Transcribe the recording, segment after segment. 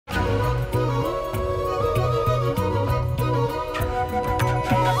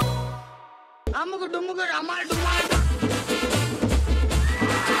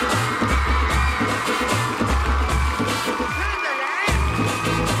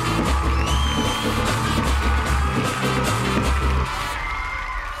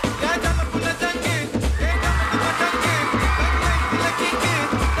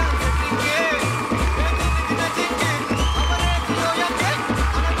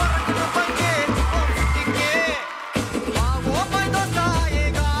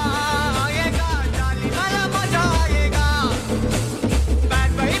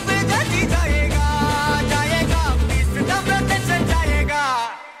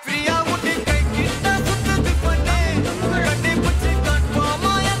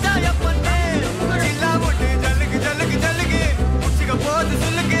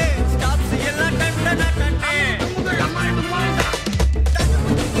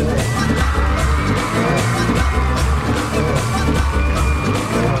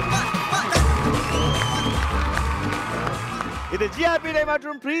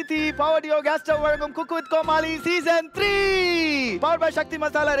Powered your gas stove வழங்கும் Cooku with Comali season 3 powered by Shakti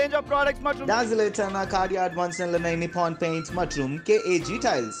Masala range of products மற்றும் Dazzle Eternal Cardia Advanced Liner Nippon Paints மற்றும் KAG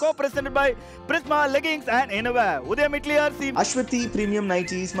Tiles co-presented by Prisma Leggings and Innova Udayam Italy RC Ashwati Premium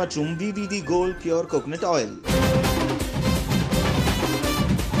Nighties மற்றும் VVD Gold Pure Coconut Oil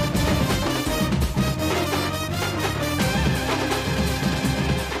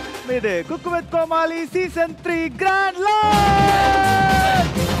இது Cooku with Comali season 3 grand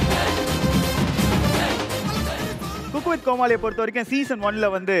launch Cooku with Comali பொறுத்த வரைக்கும் season 1ல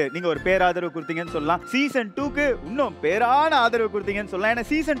வந்து நீங்க ஒரு பேராதரவு கொடுத்தீங்கன்னு சொல்லலாம். Season 2க்கு இன்னும் பேரான ஆதரவு கொடுத்தீங்கன்னு சொல்லலாம். ஏன்னா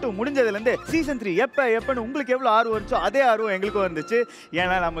சீசன் 2 முடிஞ்சதுல இருந்து சீசன் 3 எப்பன்னு உங்களுக்கு எவ்வளவு ஆர்வம் இருந்துச்சோ அதே ஆர்வம் எங்களுக்கும் இருந்துச்சு.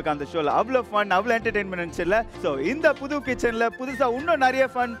 ஏன்னா நமக்கு அந்த ஷோல அவ்வளவு ஃபன், அவ்வளவு என்டர்டெயின்மெண்ட் இருந்துச்சுல்ல. ஸோ இந்த புது கிச்சன்ல புதுசா இன்னும் நிறைய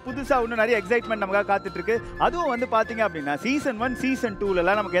ஃபன், புதுசா இன்னும் நிறைய எக்ஸைட்மெண்ட் நமக்காக காத்துட்டு இருக்கு. அதுவும் வந்து பாத்தீங்க அப்படின்னா சீசன் 1 சீசன்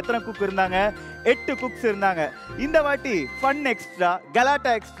 2ல நமக்கு எத்தனை குக் இருந்தாங்க? 8 குக்ஸ் இருந்தாங்க. இந்த வாட்டி ஃபன் எக்ஸ்ட்ரா,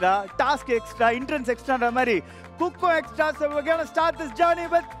 கலாட்டா எக்ஸ்ட்ரா, டாஸ்க் எக்ஸ்ட்ரா, இன்ட்ரன்ஸ் எக்ஸ்ட்ரான்ற மாதிரி Cooku extra, so we're going to start this journey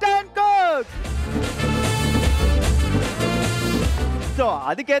with 10 cooks. So,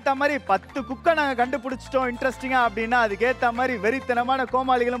 அதுக்கேத்த மாதிரி 10 குக்கை நாங்கள் கண்டுபிடிச்சிட்டோம் இன்ட்ரெஸ்டிங்காக அப்படின்னா அதுக்கேற்ற மாதிரி வெறித்தனமான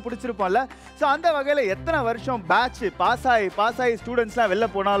கோமாளிகளும் பிடிச்சிருப்போம்ல. ஸோ அந்த வகையில் எத்தனை வருஷம் பேட்ச் பாஸ் ஆகி ஸ்டூடெண்ட்ஸ்லாம் வெளில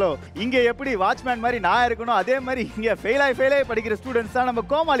போனாலும் இங்கே எப்படி வாட்ச்மேன் மாதிரி நான் இருக்கணும், அதே மாதிரி இங்கே ஃபெயில் ஆகி படிக்கிற ஸ்டூடெண்ட்ஸ் தான் நம்ம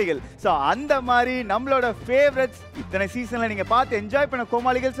கோமாளிகள். ஸோ அந்த மாதிரி நம்மளோட ஃபேவரட்ஸ் இத்தனை சீசனில் நீங்கள் பார்த்து என்ஜாய் பண்ண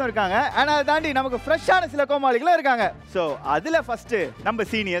கோமாளிகள்ஸும் இருக்காங்க. ஆனால் அதை தாண்டி நமக்கு ஃப்ரெஷ்ஷான சில கோமாளிகளும் இருக்காங்க. ஸோ அதில் ஃபஸ்ட்டு நம்ம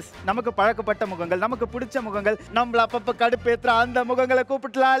சீனியர்ஸ், நமக்கு பழக்கப்பட்ட முகங்கள், நமக்கு பிடிச்ச முகங்கள், நம்மள அப்பப்போ கடுப்பேற்றுற அந்த முகங்களை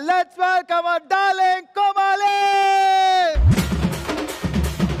கூப்பிடலாம். Let's welcome our darling Comali.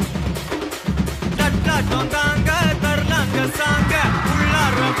 Ta-ta டோங்காங்க தர்லாங்க சாங்க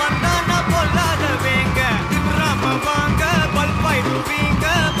உள்ளார வந்தானா பொல்லாத வேங்க திம்ராம வாங்க பல்பாய் துவீங்க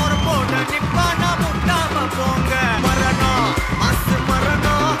மொரபோட நிப்பானா முட்டாம போங்க மரணம் மாசு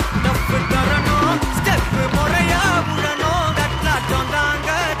மரணம் டப்பு தரணும் ஸ்டெப் முறையா விடணும் டட்டா டோங்காங்க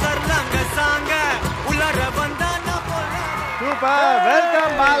தர்லாங்க சாங்க உள்ளார வந்தானா பொல்லாத. Super.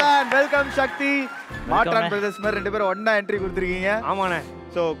 Welcome Bala and welcome Sakthi. Maattrraan brothers மாதிரி ரெண்டு பேரும் ஒண்ணா என்ட்ரி கொடுத்துருக்கீங்க. ஆமாண்ணே.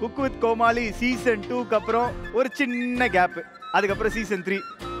 So Cooku with Comali season 2க்கு அப்புறம் ஒரு சின்ன கேப், அதுக்கப்புறம் சீசன் 3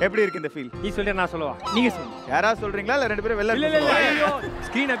 எப்படி இருக்கு இந்த ஃபீல்? நீ சொல்ற நான் சொல்லவா? நீங்க சொல்லுங்க. யாரா சொல்றீங்களா இல்ல ரெண்டு பேரும் வெளில? இல்ல ஐயோ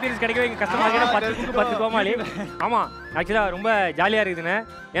ஸ்கிரீன் அப்பியரன்ஸ் கிடைக்கவே கஷ்டமா இருக்கு. 10 கோமாளி. ஆமா ஆக்சுவலா ரொம்ப ஜாலியா இருக்குதுண்ணே.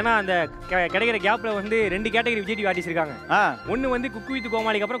 ஏன்னா அந்த கிடைக்கிற கேப்ல வந்து 2 கேட்டகரி விஜய் டிவி ஆர்டிஸ்ட் இருக்காங்க. ஒன்னு வந்து Cooku with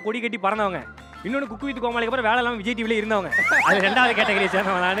Comaliக்கு அப்புறம் கொடி கட்டி பறந்தவங்க, இன்னொன்னு Cooku with Comaliக்கு அப்புறம் வேலை இல்லாம விஜய் டிவில இருந்தவங்க. அது ரெண்டாவது கேட்டகரி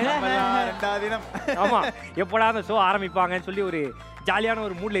சேர்ந்தவன் நானு. ரெண்டாவது தினம். ஆமா எப்படா அந்த ஷோ ஆரம்பிப்பாங்கன்னு சொல்லி ஒரு ஜாலியான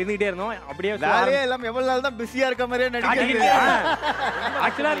ஒரு மூட்ல இருந்துகிட்டே இருந்தோம். அப்படியே வேலையே எல்லாம் எவ்வளவு நாள் தான் பிஸியா இருக்க மாதிரியே நடிக்கிறீங்க.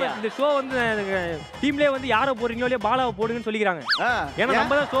 ஆக்சுவலா இந்த ஷோ வந்து டீம்லயே வந்து யாரை போடுறீங்களோ இல்லையா பாலாவை போடுங்கன்னு சொல்லிக்கிறாங்க. ஏன்னா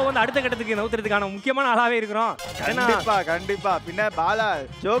நம்ம தான் ஷோ வந்து அடுத்த கட்டத்துக்கு நவுத்துறதுக்கான முக்கியமான ஆளாவே இருக்கிறோம். கண்டிப்பா பின்ன பாலா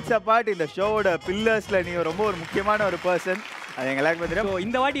ஜோக்ஸ் அப்பார்ட் இந்த ஷோவோட பில்லர்ஸ்ல நீங்க ரொம்ப ஒரு முக்கியமான ஒரு பர்சன். அது எங்களுக்கு தெரியும்.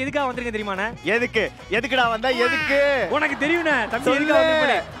 இந்த வாட்டி எதுக்காக வந்திருக்கேன் தெரியுமாண்ணே? எதுக்குடா வந்தா? எதுக்கு உனக்கு தெரியும்ண்ணே. தம்பி எதுக்காக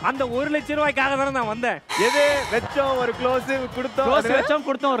வந்திருக்கேன்? அந்த 1 லட்சம் ரூபாய்க்காக தானே நான் வந்தேன். எது வெச்சோம்? ஒரு க்ளோஸ் கொடுத்தோம்,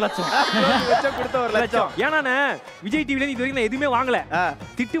 கொடுத்தோம் 1 லட்சம். கொடுத்தோம் 1 லட்சம். ஏன்னா விஜய் டிவில இது வரைக்கும் நான் எதுவுமே வாங்கல.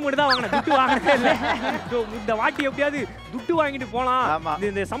 திட்டு மட்டும் தான் வாங்கினேன், துட்டு வாங்கினதே இல்லை. இந்த வாட்டி எப்படியாவது துட்டு வாங்கிட்டு போலாம்,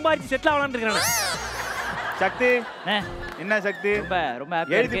 இந்த சம்பாதிச்சு செட்டில் ஆகலான்னு இருக்கிறேன். சக்தி என்ன சக்தி? ரொம்ப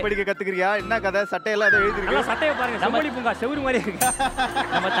எழுதி படிக்க கத்துக்கிறியா? என்ன கதை? சட்டையெல்லாம் ஏதோ எழுதிருக்கீங்க. சட்டையை பாருங்க, செம்மொழி பூங்கா செவுரு மாதிரி இருக்கு.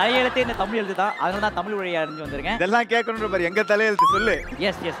 நம்ம தலையெழுத்தே இந்த தமிழ் எழுத்து தான், அதனால தான் தமிழ் வழியா அறிஞ்சு வந்திருக்கேன். இதெல்லாம் கேட்கணும்ன்ற பாரு, எங்க தலையெழுத்து சொல்லு.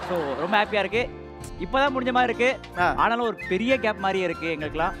 எஸ் ஸோ ரொம்ப ஹாப்பியா இருக்கு. இப்பதான் முடிஞ்ச மாதிரி இருக்கு, ஆனாலும் ஒரு பெரிய கேப் மாதிரியே இருக்கு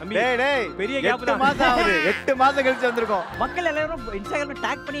எங்களுக்குலாம். பெரிய கேப் தான். 8 மாசம் ஆகுது. 8 மாசம் கழிச்சு வந்திருக்கோம். மக்கள் எல்லாரும் இன்ஸ்டாகிராம்ல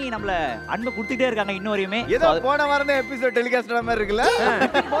டாக் பண்ணி நம்மள அன்பை கொடுத்துட்டே இருக்காங்க. இன்னும் வரையுமே ஏதோ போன வாரம் தான் எபிசோட் டெலிகாஸ்ட் ஆன மாதிரி இருக்குல்ல?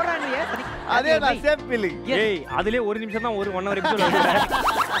 போறாங்க. அதே தான் சேம் ஃபீலிங். ஏய் அதுலயே 1 நிமிஷம் தான், 1 hour எபிசோட் வருது.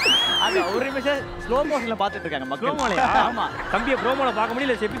 ஒரு நிமிஷம் ஸ்லோ மோஷன்ல பாத்துட்டு இருக்காங்க மக்கள். ஸ்லோமோலையா? ஆமா. தம்பியை ப்ரோமோல பார்க்க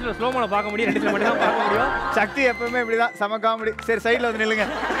முடியல, எபிசோட்ல ஸ்லோமோல பார்க்க முடியும், ரெண்டுல மட்டும் தான் பார்க்க முடியும். சக்தி எப்பவுமே இப்படிதான், செம காமெடி. சரி சைடுல வந்து நில்லுங்க.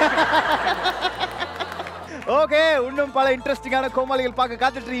 ஓகே, இன்னும் பல இன்ட்ரெஸ்டிங்கான கோமாளிகள் பார்க்க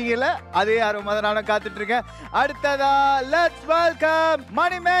காத்துட்டு இருக்கீங்கல்ல, அதே ஆர்வமா தான் நானும் காத்துட்டு இருக்கேன். அடுத்ததா let's welcome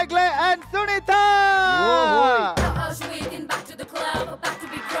Manimekalai and Sunita.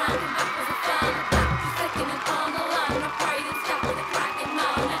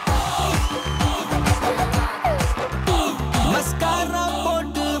 Mascara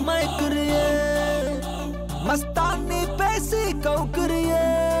போட்டு மயக்குறியே, மஸ்தானி பேசி கவுக்குறியே.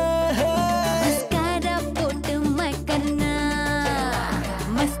 மஸ்காரா போட்டு மயக்கறனா,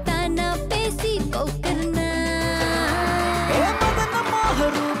 மஸ்தானா பேசி கவுக்கறனா. ஏ மதனமாக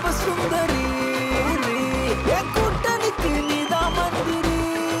ரூப சுந்தரி, ஏ கூட்டணிக்கு நீதான் மந்திரி.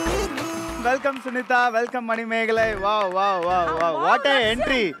 Welcome Sunita, welcome Manimekalai. Wow wow wow wow, what a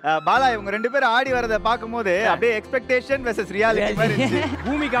entry. Bala, இவங்க ரெண்டு பேரும் ஆடி வரத பாக்கும்போது அப்படியே எக்ஸ்பெக்டேஷன் வெர்சஸ் ரியாலிட்டி மாதிரி இருந்துச்சு.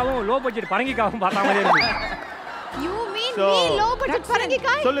 பூமிக்காவும் லோ பட்ஜெட் பரங்கிக்காவும் பார்த்த மாதிரி இருக்கு. You mean So, me low budget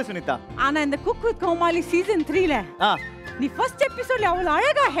பரங்கிக்காய்? சொல்லு சுனிதா. ஆனா இந்த குக் வித் கோமாளி சீசன் 3ல நீ ஃபர்ஸ்ட் எபிசோட்ல அவ்வளவு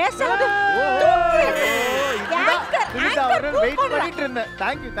அழகா ஹேர் ஸ்டைல் சுனிதா அவர்கள் வெயிட் பண்ணிட்டு இருந்தேன்.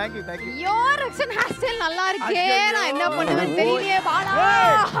 Thank you thank you thank you. Your reaction hair style நல்லா இருக்கே. நான் என்ன பண்ணுவேன்னு தெரியலையே பாலா.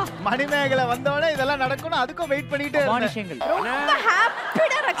 மணிமேகலை வந்தவனே இதெல்லாம் நடக்கணும், அதுக்கும் வெயிட் பண்ணிட்டே இருந்தேன். விஷயங்கள். ரொம்ப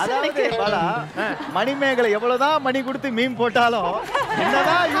ஹாப்பிடா அதாவது reaction. பாலா, மணிமேகலை எவ்வளவுதான் மணி கொடுத்து மீம் போட்டாலும்,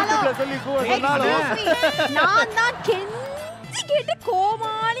 என்னதான் யூடியூப்ல சொல்லி சொன்னாலும், நான் தான் கெஞ்சி கேட்டு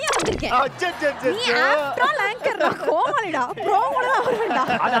கோமாளியா வந்திருக்கேன். நீ after all anchor நான் கோமாளிடா. ப்ரோமோல தான் வருவேன்டா.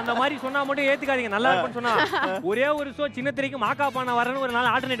 அது அந்த மாதிரி சொன்னா மட்டும் ஏத்துக்காதீங்க. நல்லா இருக்கும்னு சொன்னா ஒரே ஒரு ஷோ சின்ன திரைக்கு மாக்கா பான வரேன்னு ஒரு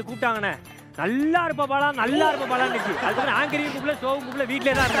நாள் ஆல்டர்னேட் கூப்பிட்டாங்கண்ணே. நல்லா இருப்ப பாலா, நல்லா இருப்ப பாலான்னு இருந்துச்சு. அதுக்கப்புறம் ஆங்கரிங் கூப்பிடல, ஷோவும் கூப்பிடல,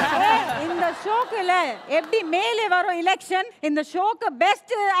 வீட்லயே தான் இருந்தேன். இந்த ஷோக்குல எப்படி மேலே வரும் எலெக்ஷன், இந்த ஷோக்கு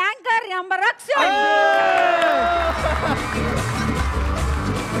பெஸ்ட் ஆங்கர் நம்ம ரக்ஷன்.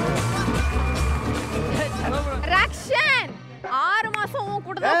 ரக்ஷன் 6 மாசம் உன்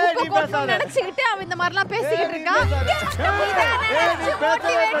கூட தான் குக்க போடணும்னு நினைச்சிட்டு அவன் இந்த மாதிரிலாம் பேசிக்கிட்டு இருக்கான்.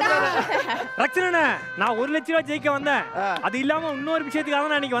 ரக்ஷனண்ணே, நான் 1 லட்சம் ரூபாய் ஜெயிக்க வந்தேன். அது இல்லாம இன்னொரு விஷயத்துக்காக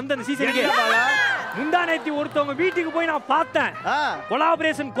தான் நான் இன்னைக்கு வந்தேன். இந்த சீசனுக்கு முந்தா நேத்து ஒருத்தவங்க வீட்டுக்கு போய் நான் பார்த்தேன்.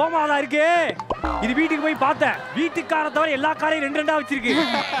 கொலாபரேஷன் கோமாதா இருக்கு. இது வீட்டுக்கு போய் பார்த்தேன். வீட்டுக்கார தவிர எல்லா காரையும் 2 வச்சிருக்கு.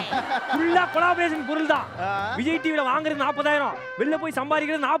 ஃபுல்லா கொலாபரேஷன் பொருள் தான். விஜய் டிவில வாங்குறது 40,000, வெளில போய்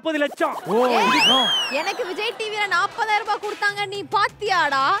சம்பாதிக்கிறது 40 லட்சம். எனக்கு விஜய் டிவில 40,000 ரூபாய் கொடுத்தாங்க. நீ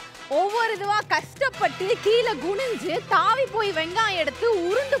பாத்தியாடா? ஒவ்வொரு இதுவா கஷ்டப்பட்டு கீழே குனிஞ்சு தாவி போய் வெங்காயம் எடுத்து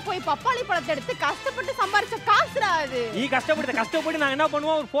உருண்டு போய் பப்பாளி பழத்தை எடுத்து கஷ்டப்பட்டு சம்பாரிச்ச காசுடா அது. நீ கஷ்டப்பட்டு நாங்க என்ன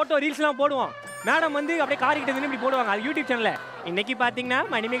பண்ணுவோம், ஒரு போட்டோ ரீல்ஸ் எல்லாம் போடுவோம். மேடம் வந்து அப்படியே காரிக்கிட்ட நின்னு இப்படி போடுவாங்க. அது யூடியூப் சேனல்ல. இன்னைக்கு பாத்தீங்கன்னா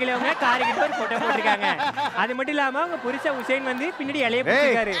மணிமேகலை அவங்க காரிக்கிட்ட ஒரு போட்டோ போட்டிருக்காங்க. அது மட்டும் இல்லாம அவங்க புருஷன் உசேன் வந்து பின்னாடி இலைய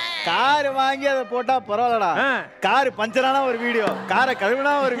போட்டிருக்காரு. கார் வாங்கி அதை போட்டா பரவாயில்லடா. கார் பஞ்சரான ஒரு வீடியோ, காரை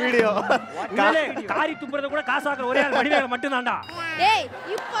கழுவினா ஒரு வீடியோ, காரி துப்புறத கூட காசாக்குற ஒரே ஆள் மணிமேகலை மட்டும் தான்டா. ஏய்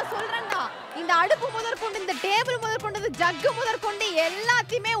இப்ப சொல்றேன்டா, இந்த அடுப்பு முதற்கொண்டு, இந்த டேபிள் முதற்கொண்டு, இந்த ஜக்கு முதற்கொண்டு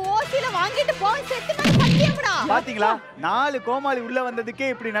எல்லாத்தையுமே ஓசில வாங்கிட்டு போய் செத்து நான் சத்தியம்டா. பாத்தீங்களா, 4 கோமாளி உள்ள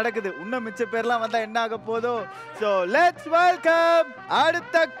வந்ததுக்கே இப்படி நடக்குது. இன்னும் மிச்ச பேர்லாம் வந்தா என்ன ஆக போதோ. சோ லெட்ஸ் வெல்கம்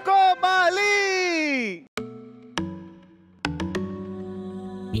அடுத்த கோமாளி.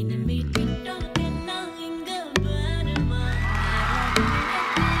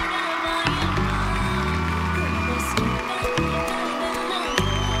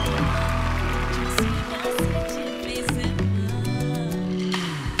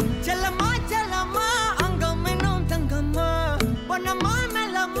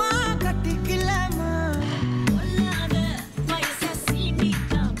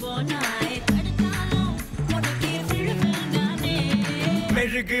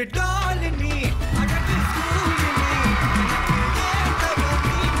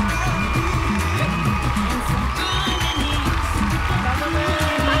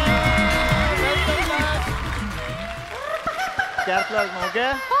 கேர்ஃபுல்லா இருக்கணும். Okay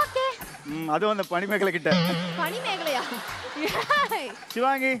okay. அதுவும் அந்த பனிமேகலை கிட்ட. பனிமேகலையா?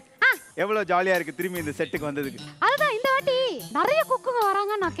 சிவாங்கி, எவ்வளவு ஜாலியா இருக்கு திரும்பி இந்த செட்டுக்கு வந்ததுக்கு. அதுதான் இந்த வாட்டி நிறைய குக்குங்க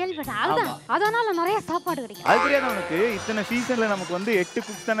வராங்க நான் கேள்விப்பட்டேன். அதுதான் அதனால நிறைய சாப்பாடு கிடைக்கும். அது தெரியாது நமக்கு. இத்தனை சீசன்ல நமக்கு வந்து 8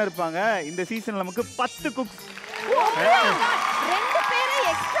 குக்ஸ் தானே இருப்பாங்க. இந்த சீசன்ல நமக்கு 10 குக்ஸ். 2 பேரை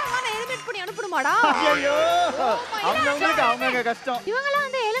எக்ஸ்ட்ராவான எலிமினேட் பண்ணி அனுப்பணுமாடா? ஐயோ, அவங்களுக்கு அவங்க கஷ்டம். இவங்கலாம்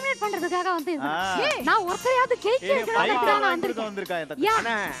வந்து எலிமினேட் பண்றதுக்காக வந்து நான் ஒருத்தையாவது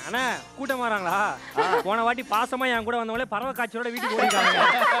அண்ணா கூட்டம் வராங்களா? போன வாட்டி பாசமா என் கூட வந்தவங்களே பறவை காட்சியோட வீட்டுக்கு ஓடிட்டாங்க.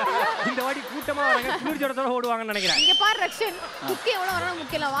 இந்த வாட்டி கூட்டமா வராங்க குளிர் ஜோரத்தோட ஓடுவாங்கன்னு நினைக்கிறேன். இங்க பாரு ரக்ஷன், குக்கி எவ்வளவு வரணும்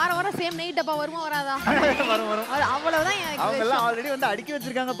முக்கியம் இல்ல. வாரம் சேம் நைட் டப்பா வருமா வராதா? வரும். அவ்வளவுதான் எனக்கு. அவங்க எல்லாம் ஆல்ரெடி வந்து அடிக்க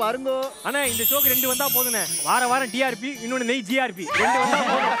வச்சிருக்காங்க பாருங்க. ஆனா இந்த ஷோக்கு 2 வந்தா போதுனே. வாரம் டிஆர்பி, இன்னொன்னு நெய் ஜிஆர்பி. 2 வந்தா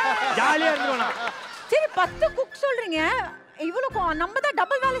போதும். ஜாலியா இருந்துறோம். சரி 10 குக் சொல்றீங்க. இவ்வளவு நம்ம தான்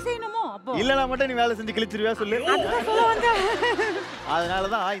டபுள் வேலை செய்யணுமோ? அப்போ இல்லனா மட்டும் நீ வேலை செஞ்சு கிழிச்சிருவியா சொல்லு. அதுதான் சொல்ல வந்தேன். அதனால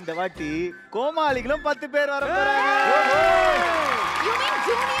தான் இந்த வாட்டி கோமாளிகளும் 10 பேர் வர போறாங்க. You mean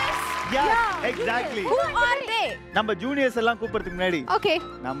juniors? Yeah, exactly. Who are they? நம்ம ஜூனியர்ஸ் எல்லாம் கூப்பிடுறதுக்கு முன்னாடி Okay.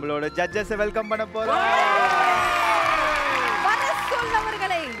 நம்மளோட ஜட்ஜஸ் வெல்கம் பண்ண போறோம்.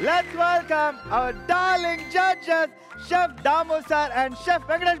 வரசொல்லவர்களே. Let's welcome our darling judges, Chef Damu sir and Chef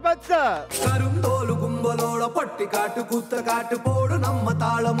Venkatesh Bhatt sir. கருந்தோலு கும்பலோட பட்டி காட்டு கூத்த காட்டு போடு நம்ம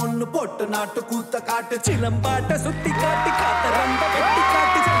தாளம் ஒண்ணு போட்டு நாட்டு கூத்த காட்டு சிலம்பாட்ட சுத்தி காட்டி காத்த ரம்ப வெட்டி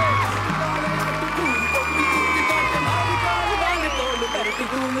காட்டு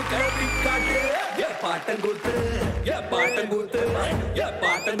கிளப்பி காட்டு ஏ பாட்டங்கூத்து ஏ பாட்டங்கூத்து ஏ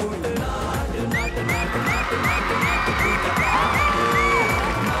பாட்டங்கூத்து நாட்டு நாட்டு நாட்டு நாட்டு நாட்டு நாட்டு கூத்த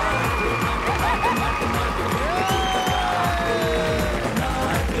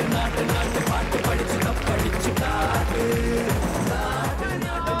நாட்டு நாட்டு பாட்டு படிச்சு காட்டு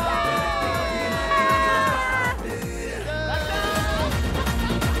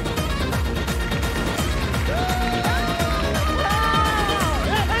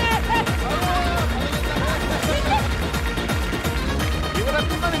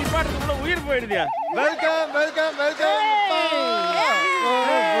உயிர் போயிடுதியா? வெல்கம்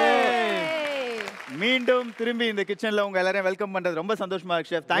மீண்டும் திரும்பி இந்த கிச்சன்ல உங்க எல்லாரையும் வெல்கம் பண்றது ரொம்ப சந்தோஷமா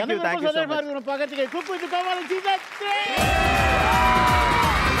இருக்கு chef. Thank you so much. பக்கத்துக்கு cook with Comali season 3.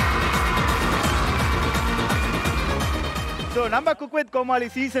 So நம்ம குக் வித் கோமாளி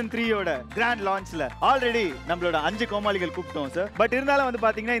சீசன் 3 யோட கிராண்ட் லான்ச்ல ஆல்ரெடி நம்மளோட 5 கோமாளிகள் கூப்பிட்டோம் சார். பட் இருந்தாலும் வந்து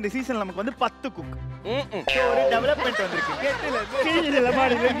பாத்தீங்கன்னா இந்த சீசன்ல நமக்கு வந்து 10 குக். ஒரு டெவலப்மென்ட் வந்திருக்கு.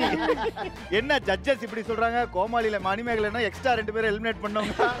 என்ன ஜட்ஜஸ் இப்படி சொல்றாங்க? கோமாளில மணிமேகலைனா எக்ஸ்ட்ரா 2 பேரை எலிமினேட்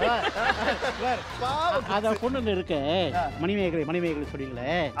பண்ணவங்க. அத கொண்டு இருக்க மணிமேகலை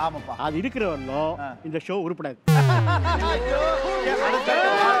சொல்றீங்களே. ஆமாப்பா. அது இருக்கிறவங்களோ இந்த ஷோ உருப்படாது.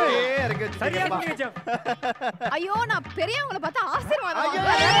 ஐயோ நான் பெரியவங்கள பார்த்தா ஆசீர்வாதம்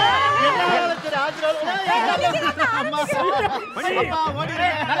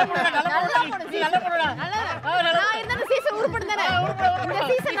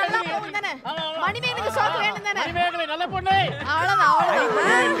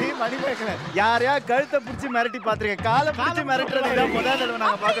யாரையா கழுத்தை புடிச்சு மிரட்டி பாத்துருக்கேன். காலை புடிச்சு மிரட்டுறது முதல் தடவை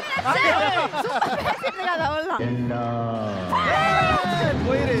நாங்க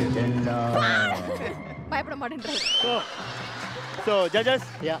போயிரு. பயப்பட மாட்டேன். So judges,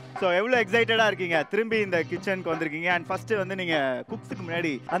 so எவ்வளவு எக்ஸைட்டடா இருக்கீங்க திரும்பி இந்த கிச்சனுக்கு வந்திருக்கீங்க? அண்ட் ஃபர்ஸ்ட் வந்து நீங்க குக்ஸ்க்கு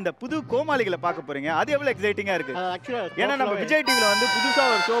முன்னாடி அந்த புது கோமாளிகளை பார்க்க போறீங்க. அது எவ்வளவு எக்ஸைட்டிங்கா இருக்கு? ஏன்னா நம்ம விஜய் டிவில வந்து புதுசா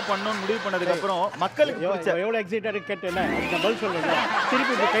ஒரு ஷோ பண்ணனும்னு முடிவு பண்ணதுக்கு அப்புறம் மக்களுக்கு பிடிச்ச எவ்வளவு எக்ஸைட்டடா கேட்டேன்னா நான் பதில் சொல்றேன்.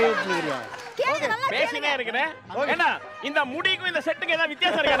 திருப்பி கை ஊத்துறீங்க. பேசினே இருக்கறேன். ஏன்னா இந்த முடிக்கும் இந்த செட்டுக்கு ஏதாவது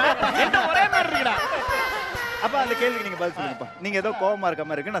வித்தியாசம் இருக்கா? என்ன ஒரே மாதிரி இருக்குடா. அப்ப அந்த கேள்விக்கு நீங்க பதில் சொல்லுங்கப்பா. நீங்க ஏதோ கோவமா இருக்க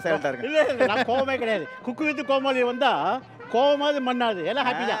மாதிரி இருக்கு. நான் சைலண்டா இருக்கேன். இல்ல நான் கோவமே கிடையாது. குக்கு வித் கோமாளி வந்தா கோவமாது மண்ணாது எல்லாம்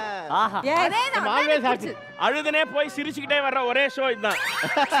ஹாப்பி தான். ஆஹா ஆல்வேஸ் ஹாப்பி. அழுதுனே போய் சிரிச்சிட்டே வர்ற ஒரே ஷோ இதுதான்.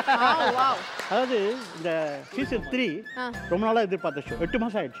 அதாவது இந்த சீசன் 3 ரொம்ப நாளா எதிர்பார்த்த ஷோ. 8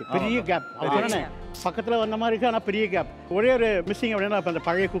 மாசம் ஆயிடுச்சு. பெரிய கேப். அதுதானே பக்கத்துல வந்த மாதிரி இருக்கு. ஆனா பெரிய கேப். ஒரே ஒரு மிஸ்ஸிங் அப்படின்னா அந்த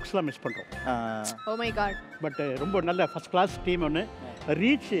பழைய குக்ஸ்லாம் மிஸ் பண்றோம். Oh my God. பட் ரொம்ப நல்ல ஃபர்ஸ்ட் கிளாஸ் டீம் ஒன்று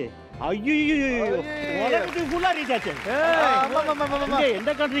ரீச். ஐயோ உலகத்துக்கு ஃபுல்லா ரீச் ஆச்சு.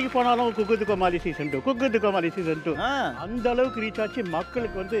 எந்த கண்ட்ரிக்கு போனாலும் குக் வித் கோமாளி சீசன் 2 அந்த அளவுக்கு ரீச் ஆச்சு.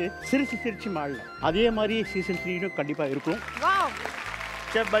 மக்களுக்கு வந்து சிரிச்சு மாறல. அதே மாதிரி சீசன் 3 கண்டிப்பா இருக்கும்.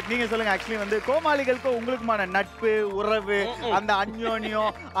 ஷெஃப் பட் நீங்க சொல்லுங்க. ஆக்சுவலி வந்து கோமாளிகளுக்கு உங்களுக்குமான நட்பு உறவு அந்த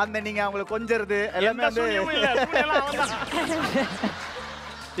அன்யோன்யம் அந்த நீங்க அவங்களை கொஞ்சறது எல்லாமே வந்து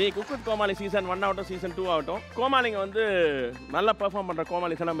குக் வித் கோமாளி சீசன் 1 ஆகட்டும் சீசன் 2 ஆகட்டும் கோமாளிங்க வந்து நல்லா பெர்ஃபார்ம் பண்ற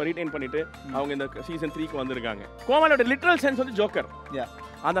கோமாளிஸ் நம்ம ரீடைன் பண்ணிட்டு அவங்க இந்த சீசன் 3க்கு வந்திருக்காங்க. கோமாளியோட லிட்டரல் சென்ஸ் வந்து ஜோக்கர்.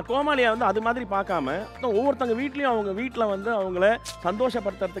 அந்த கோமாளியை வந்து அது மாதிரி பார்க்காம ஒவ்வொருத்தங்க வீட்லயும் அவங்க வீட்டுல வந்து அவங்கள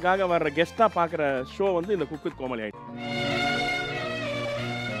சந்தோஷப்படுத்துறதுக்காக வர்ற கெஸ்டா பாக்குற ஷோ வந்து இந்த குக் வித் கோமாளி ஆயிடுச்சு.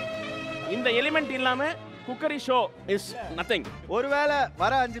 இந்த எலிமெண்ட் இல்லாம குக்கரி ஷோ இஸ் நதிங். ஒருவேளை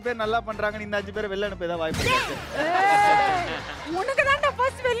வர 5 பேர் நல்லா பண்றாங்கன்னு இந்த 5 பேரை வெளில அனுப்ப ஏதாவது வாய்ப்பு இருக்கு? உனக்கு தான்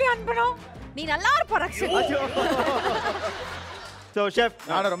ஃபர்ஸ்ட் வெளிய அனுப்பணும். நீ நல்லா இருப்ப ரக்ஷன். So chef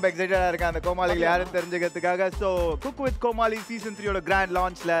நானும் ரொம்ப எக்ஸைட்டடா இருக்கேன் அந்த கோமாளிகள் யாருன்னு தெரிஞ்சுக்கிறதுக்காக. So cook with Comali season 3 யோட கிராண்ட்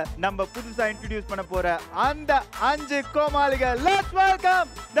லான்ச்ல நம்ம புதுசா இன்ட்ரோ듀ce பண்ண போற அந்த 5 கோமாளிகள். Let's welcome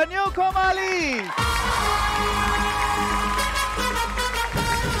the new Comali.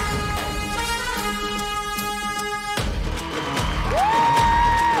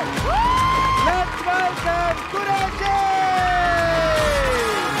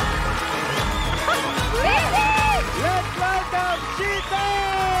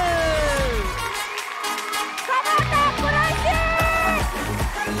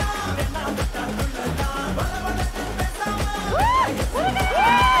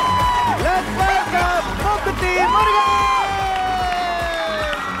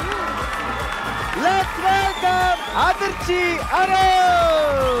 Let's welcome அதிர்ச்சி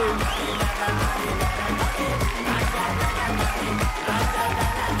அருண்.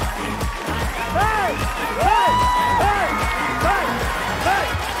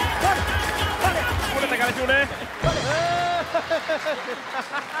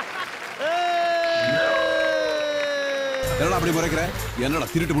 என்னடா அப்படி முறைக்கிற? என்னடா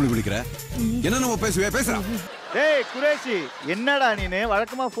திருட்டு மொழி பிடிக்கிற? என்ன நம்ம பேசுறா? டேய் குரேஷி, என்னடா நீனு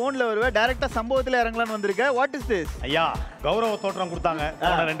வழக்கமா போன்ல வருவே, டைரக்டா சம்பவத்துல இறங்கலாம்னு வந்திருக்க. What is this? ஐயா, கௌரவ தோற்றம் கொடுத்தாங்க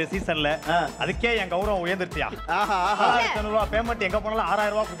போன 2 சீசன்ல. அதுக்கே என் கௌரவம் உயர்ந்துருச்சியா. 1500 ரூபாய் பேமெண்ட் எங்க போனாலும்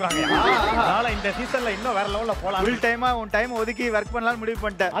 6000 ரூபாய் கொடுக்குறாங்க. அதனால இந்த சீசன்ல இன்னும் வேற லெவல்ல போலாம். ஃபுல் டைமா உன் டைம் ஒதுக்கி வர்க் பண்ணலாம்னு முடிவு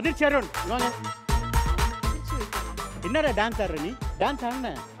பண்ணிட்டேன். அதிர்ச்சி அருண் என்னடா டான்ஸ் ஆடுற நீ? டான்ஸ்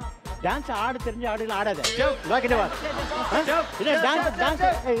ஆடுன டான்ஸ் ஆட தெரிஞ்சு ஆடுல ஆடாத. வாக்கிட்ட வா. இது டான்ஸ் டான்ஸ்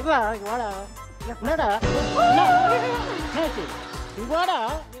இதுவா வாடா. என்னடா? நீ வாடா.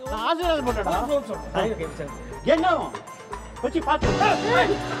 நான் ஆசீர்வாதம் பண்ணடா. என்ன? போச்சி பாத்து.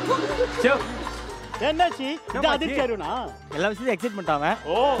 என்னாச்சு? இது அதிர்ச்சி அருணா? எல்லா விஷயத்தையும் எக்ஸைட்மென்ட் ஆவேன்.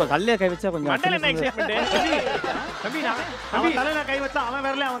 இப்போ கல்லைய கை வச்சா கொஞ்சம் மண்டல என்ன எக்ஸைட்மென்ட்? தம்பி அவன் தலையில கை வச்சா அவன்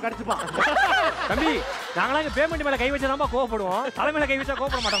விரலே அவன் கடிச்சுப்பான். தம்பி நாங்களாம் இங்க பேமெண்ட் மேல கை வச்சா கோவப்படுவோம். தலை மேல கை வச்சா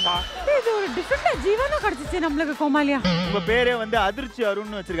கோவப்பட மாட்டோம்பா. இது ஒரு டிஃபரெண்ட் ஜீவனா கிடைச்சிச்சு நம்மளுக்கு கோமாலியா. உங்க பேரே வந்து அதிர்ச்சி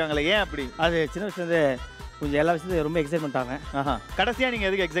அருண்னு வச்சிருக்காங்களே, ஏன் அப்படி? அது சின்ன வயசுல கொஞ்சம் எல்லா விஷயத்தையும் ரொம்ப எக்ஸைட்மெண்ட் ஆவேன். கடைசியா நீங்க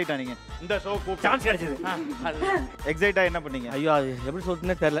எதுக்கு எக்ஸைட் ஆனீங்க? இந்த ஷோ சான்ஸ் கிடைச்சது. எக்ஸைட்டா என்ன பண்ணீங்க? ஐயோ அது எப்படி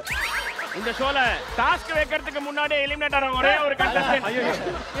சொல்றதுன்னே தெரியல. இந்த ஷோல டாஸ்க் வைக்கிறதுக்கு முன்னாடி எலிமினேட் ஆன ஒரே ஒரு கண்டஸ்டன்ட்.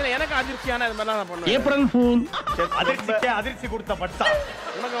 இல்ல எனக்கு அதிர்ச்சியான இது மாதிரி நான் பண்ணுவேன். April fool. அதிர்ச்சிக்கே அதிர்ச்சி கொடுத்த பட்சா.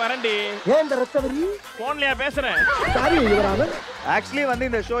 உனக்கு வரண்டி. ஏன் இந்த ரத்தவரி? போன்லயா பேசுறேன்? சாரி யுவரான. ஆக்சுவலி வந்து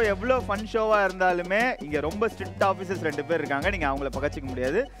இந்த ஷோ எவ்வளவு ஃபன் ஷோவா இருந்தாலுமே இங்க ரொம்ப ஸ்ட்ரிக்ட் ஆபீசர்ஸ் 2 பேர் இருக்காங்க. நீங்க அவங்கள பகச்சிக்க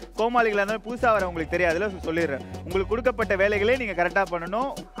முடியாது. கோமாளிகளா இருந்தாலும் புதுசா வர உங்களுக்கு தெரியாதுல, சொல்லிடுறேன். உங்களுக்கு கொடுக்கப்பட்ட வேலைகளே நீங்க கரெக்டா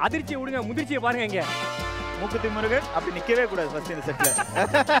பண்ணணும். அதிர்ச்சியை விடுங்க, முதிர்ச்சியை பாருங்க. இங்க மூக்குத்தி முருகன் அப்படி நிக்கவே கூடாது ஃபர்ஸ்ட் இந்த செட்ல.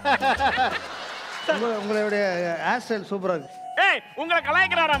 உங்களுடைய ஹேர் ஸ்டைல் சூப்பரா இருக்கு. ஏய் உங்களை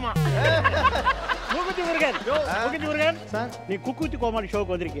கலாய்க்கறாராமா? மூக்குத்தி முருகன் சார், நீ குக்கூத்தி கோமாளி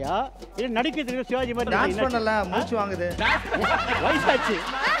ஷோக்கு வந்திருக்கியா? இல்ல நடிக்கிறதுக்கு சிவாஜி மாதிரி டான்ஸ் பண்ணல, மூச்சு வாங்குது. வயசாச்சு.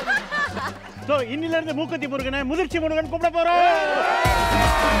 சோ இன்னில இருந்து மூக்குத்தி முருகனை முதிர்ச்சி முருகன் கூப்பிட போறோம்.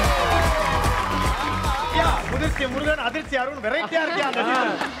 முதிர்ச்சி முருகன் அதிர்ச்சி அருண் வெரைட்டியா இருக்கியா அந்த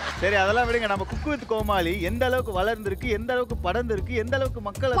சீசன். சரி அதெல்லாம் விடுங்க. நம்ம குக்கு வித் கோமாளி எந்த அளவுக்கு வளர்ந்திருக்கு, எந்த அளவுக்கு படர்ந்திருக்கு, எந்த அளவுக்கு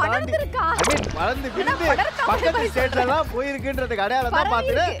மக்களை தாண்டி வளர்ந்து விருந்து பக்கத்து ஸ்டேட்ல எல்லாம் போயிருக்குன்றதுக்கு அடையாளம் தான்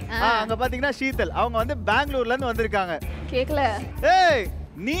பாத்துட்டு அங்க பாத்தீங்கன்னா ஷீதல் அவங்க வந்து பெங்களூர்ல இருந்து வந்திருக்காங்க. கேக்கல. ஏய்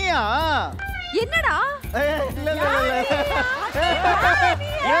நீயா? என்னடா?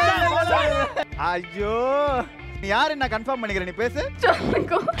 ஐயோ நீ யாரு நான் கன்ஃபார்ம் பண்ணிக்கிறேன். நீ பேசு.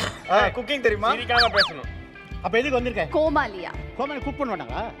 குக்கிங் தெரியுமா? சிரிக்காம பேசணும். அப்ப எதுக்கு வந்திருக்க? கோமாலியா? கோமாளி குக்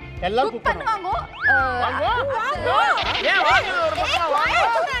பண்ணுவாங்க. எல்லாரும் குக் பண்ணுவாங்க. ஏன் வாங்க ஒரு பக்கம் வாங்க.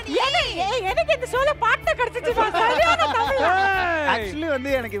 எனக்கு இந்த ஷோல பாட்டு கிடைச்சிச்சு. சரியான தமிழ். ஆக்சுவலி வந்து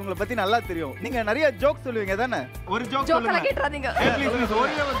எனக்கு இவங்கள பத்தி நல்லா தெரியும். நீங்க நிறைய ஜோக் சொல்லுவீங்க தானே? ஒரு ஜோக் சொல்லுங்க. கேட்றாதீங்க. ப்ளீஸ்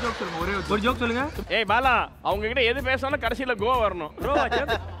ஒரே ஒரு ஜோக் சொல்லுங்க. ஒரு ஜோக் சொல்லுங்க. ஏய் பாலா, அவங்க கிட்ட எது பேசணும் கடைசில கோ வரணும். ப்ரோ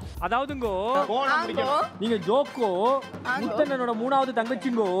அதாவதுங்கோ நீங்க ஜோக்கோ முத்தண்ணனோட 3வது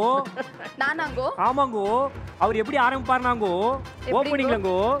தங்கச்சிங்கோ நானாங்கோ. ஆமாங்கோ. அவர் எப்படி ஆரம்பிப்பாருனாங்கோ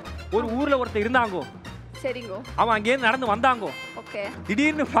ஓப்பனிங்லங்கோ ஒரு ஊர்ல ஒருத்தர் இருந்தாங்கோ. சரிங்கோ. அவன் அங்கே நடந்து வந்தாங்கோ. ஓகே.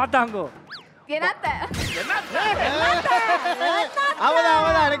 திடீர்னு பார்த்தாங்கோ. என்னத்த?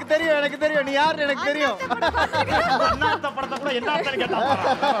 அவதான் எனக்கு தெரியும் நீ யாரு எனக்கு தெரியும். அண்ணாத்த படத்தை கூட என்னன்னு கேட்டா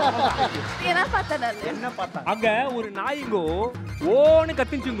என்ன பார்த்தா? என்ன பார்த்தா? அங்க ஒரு நாய்ங்கோ ஓன்னு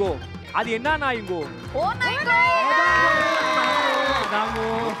கத்திச்சுங்கோ. அது என்ன நாய்ங்கோ? ஓ நாய்ங்கோ. நாமோ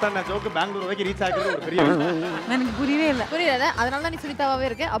தன்ன ஜோக்கு பெங்களூர் வரைக்கும் ரீச் ஆகிறது ஒரு பெரிய எனக்கு புரியவே இல்ல. புரியல. அதனால தான் நீ சுனிதாவாவே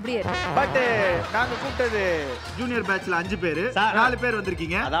இருக்க. அப்படியே பட் நாங்க கூப்பிட்டது ஜூனியர் பேட்ச்ல 5 பேர், 4 பேர்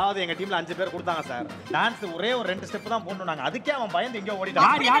வந்திருக்கீங்க. அதாவது எங்க டீம்ல 5 பேர் கொடுத்தாங்க சார். டான்ஸ் ஒரே ஒரு 2 ஸ்டெப் தான் போடணும்னாங்க. அதுக்கே அவன் பயந்து எங்க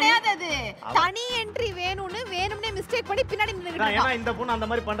ஓடிட்டான். கிடையாது அது. தனி என்ட்ரி வேணும்னே மிஸ்டேக் பண்ணி பின்னாடி நின்னுட்டான். ஏன்னா இந்த பொண்ணு அந்த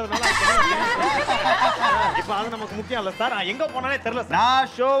மாதிரி பண்றதுனால இப்போ அது நமக்கு முக்கியம் இல்ல சார். எங்க போனானே தெரியல சார். நான்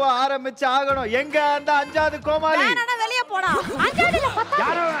ஷோவை ஆரம்பிச்சு ஆகணும். எங்க அந்த 5வது கோமாளி? நான் வெளிய போடா. 5வது இல்ல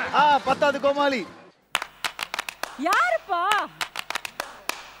 10வது. 10வது கோமாளி யாருப்பா?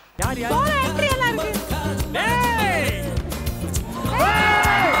 யார் யார்? போற என்ட்ரி எல்லாம் இருக்கு. டேய்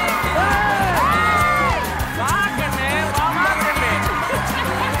வாங்கனே வாங்கனே.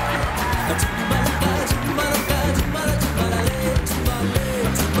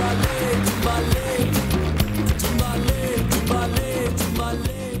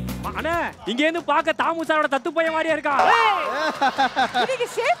 அண்ணா இங்க இருந்து பார்க்க தாமுசாரோட தத்து பையன் மாதிரியா இருக்கா? இன்னைக்கு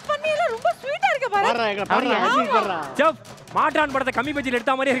ஷேப் பண்ணி எல்லாம் ரொம்ப ஸ்வீட்டா இருக்கு பாரு. பாரு எங்க பாரு. செஃப் மாற்றான் படத்தை கம்மி பட்ஜெட்ல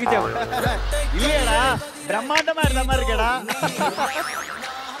எடுத்த மாதிரி இருக்கு செஃப். இல்லையடா பிரம்மாண்டமா இருந்த மாதிரி இருக்கடா.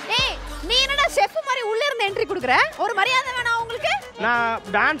 ஏய் நீ என்னடா செஃப் மாதிரி உள்ள இருந்து என்ட்ரி குடுக்குற? ஒரு மரியாதை வேணா உங்களுக்கு? நான்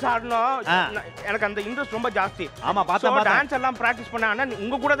டான்ஸ் ஆடணும் எனக்கு அந்த இன்ட்ரெஸ்ட் ரொம்ப ஜாஸ்தி. ஆமா பார்த்தா டான்ஸ் எல்லாம் பிராக்டிஸ் பண்ண அண்ணா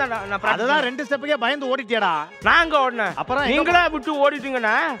உங்க கூட தான் நான் அதுதான் 2 ஸ்டெப்புக்கே பயந்து ஓடிட்டியடா. நாங்க ஓடுனேன் அப்புறம் நீங்களே விட்டு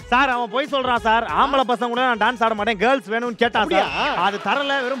ஓடிட்டீங்கண்ணா. சார் அவன் போய் சொல்றான் சார். ஆம்பளை பசங்க கூட நான் டான்ஸ் ஆட மாட்டேன் கேர்ள்ஸ் வேணும்னு கேட்டான் சார். அது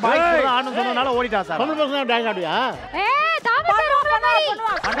தரல வெறும் பாய்ஸ் கூட ஆடணும் சொன்னனால ஓடிட்டா சார். பொம்பளை பசங்க டான்ஸ் ஆடுவியா? தாமஸ் சார் உங்கள மாதிரி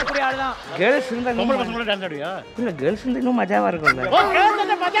பண்ணக்கூடிய ஆளுதான். கேர்ள்ஸ் இருந்தா பொம்பளை பசங்க டான்ஸ் ஆடுவியா? இல்ல கேர்ள்ஸ் இருந்தா இன்னும் மஜாவா இருக்கும்ல. ஓ கேர்ள்ஸ்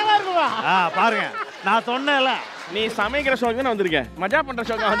இருந்தா மஜாவா இருக்குமா? பாருங்க நான் சொன்னேன்ல நீ சமைக்கிற ஷோக்கு நான் வந்திருக்கேன். மஜா பண்ற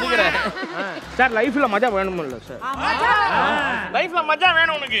ஷோக்கு வந்துக்கிறேன். சார் லைஃப்ல மஜா வேணும்ல சார். லைஃப்ல மஜா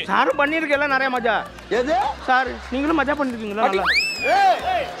வேணும் உனக்கு. சார் பண்ணிருக்கல நிறைய மஜா. எது சார் நீங்களும் மஜா பண்ணிருக்கீங்களா? நல்லா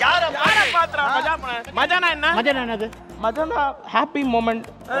ஏய் யார பாத்ரா மஜா பண்ண. மஜானா என்ன? மஜானா என்னது? மஜானா ஹாப்பி மொமெண்ட்.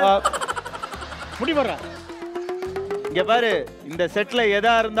 முடி போடுறா. இங்க பாரு இந்த செட்ல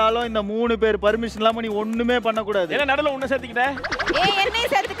எதா இருந்தாலும் இந்த 3 பேர் பர்மிஷன் இல்லாம நீ ஒண்ணுமே பண்ண கூடாது. என்ன நடுவுல உன்ன சேர்த்துக்கிட்ட? ஏய் என்னைய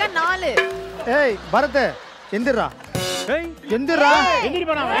சேர்த்துக்க 4. ஏய் பரத் எந்திரா. ஏய் எந்திரா. எந்திரி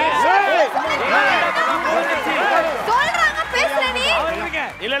போடா. சொல்றாங்க பேசுற நீ.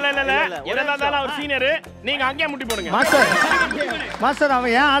 இல்ல என்னதான் இருந்தாலும் அவர் சீனியர். நீங்க அங்கேயே முட்டி போடுங்க. மாஸ்டர்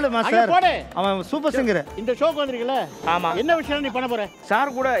அவன் ஏன் ஆளு மாஸ்டர்? போடு. அவன் சூப்பர் சிங்கர். இந்த ஷோக்கு வந்திருக்கல? ஆமா. என்ன விஷயம் நீ பண்ண போற?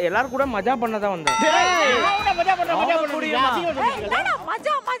 சார் கூட எல்லாரும் கூட மஜா பண்ணதான் வந்தேன். மஜா பண்ற.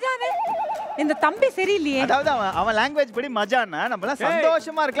 மஜானே. இந்த தம்பி சரியில்லையே. அதாவது அவன் லாங்குவேஜ் படி மஜான்னா நம்மள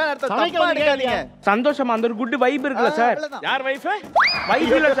சந்தோஷமா இருக்கலாம் அர்த்தம். தப்பா எடுக்காதீங்க. சந்தோஷமா அந்த ஒரு குட் வைப் இருக்குல சார். யார் வைஃப்?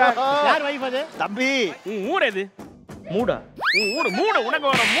 வைஃப் இல்ல சார். யார் வைஃப் அது? தம்பி உன் ஊர் எது? மூடா. உன் மூடு உனக்கு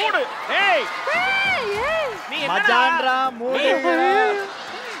வர மூடு. ஏய் நீ மஜான்றா மூடு.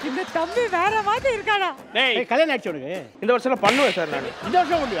 இந்த தம்பி வேற மாதிரி இருக்காடா. டேய் கல்யாணம் ஆச்சு உனக்கு? இந்த வருஷம் பண்ணுவேன் சார் நான். இந்த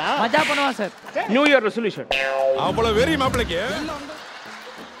வருஷம் பண்ணுவியா? மஜா பண்ணுவான் சார். New year resolution. அவ்வளவு வெறி மாப்பிளைக்கு.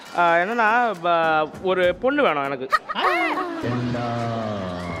 என்னன்னா ஒரு பொண்ணு வேணும் எனக்கு.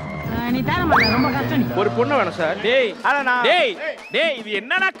 நீ தர மாட்டே ரொம்ப கஷ்டம். ஒரு பொண்ணு வேணும் சார். டேய் இது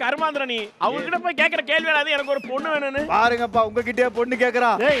என்னடா கர்மாந்திர நீ அவங்க கிட்ட போய் கேக்குற கேள்வி அது எனக்கு ஒரு பொண்ணு வேணும்னு. பாருங்கப்பா உங்ககிட்டயே பொண்ணு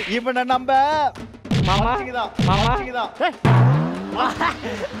கேக்குறா. இவனை நம்ம மாமா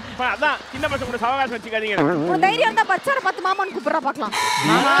அதான் சின்ன பசங்க கூட சவகாசம் வச்சுக்காதீங்க. உன் தைரியம் இருந்தா பச்சார பார்த்து மாமான்னு கூப்பிடுறா பார்க்கலாம்.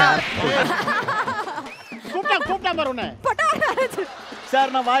 கூப்பிட்டா பாரு உன்னை.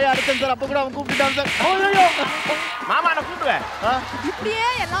 சார் நான் வாயை அடைச்சேன் சார். அப்ப கூட அவன் கூப்பிட்டான் சார். மாமா நான் கூப்பிடுவேன். இப்படியே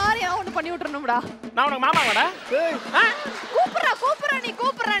எல்லாரும் ஏதோ ஒண்ணு பண்ணி விட்டுறணும்டா. நான் உனக்கு மாமா வாடா.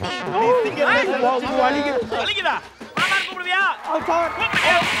 கூப்பிடுறா நீ வலிக்குதா? மாமா கூப்பிடுவியா?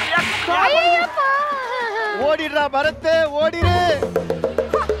 ஓடிடுறா பரத் ஓடிடு.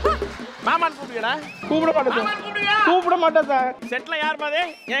 மாமான் கூப்பிடுவியாடா? கூப்பிட மாட்டேன் சார். செட்ல யார் பாதே?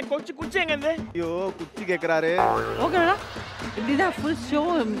 என் குச்சி எங்க இருந்து? ஐயோ குச்சி கேக்குறாரு. ஓகேடா. இப்படிதான் ஃபுல் ஷோ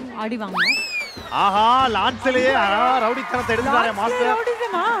ஆடி வாங்கணும். ஆஹா லான்ச்லயே ரவுடித்தனத்தை எடுத்துறாரே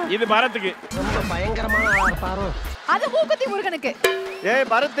மாஸ்டர். இது பாரத்துக்கு ரொம்ப பயங்கரமான பாரு. அது மூக்குத்தி முருகனுக்கு. ஏய்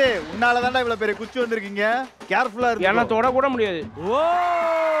பரத் உன்னால தான்டா இவ்வளவு பெரிய குச்சி வந்திருக்கீங்க. கேர்ஃபுல்லா இரு. என்ன தொட கூட முடியாது. ஓ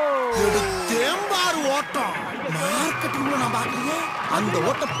தேம்பார் ஓட்டம் மார்க்கெட்டிங்ல நான் பாக்குறீங்க. அந்த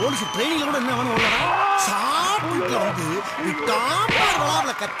ஓட்ட போலீஸ் ட்ரெயினிங்ல கூட என்ன வேணும் ஓடறா. சாப்பிட்டுல வந்து விட்டாம்பார்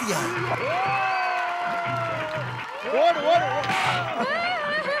வளாவல கத்தியா. ஓடு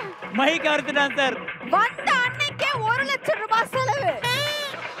மைக் அறுத்துட்டான் சார். வந்த அன்னைக்கே 1 லட்சம் ரூபாய் செலவு.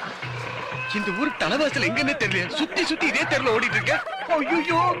 இந்த ஊர் தலைவாசல் எங்கன்னே தெரியல. சுத்தி இதே தெருல ஓடிட்டு இருக்க.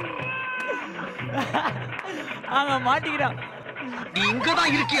 ஐயோ அவன் மாட்டிக்கிறான். நீ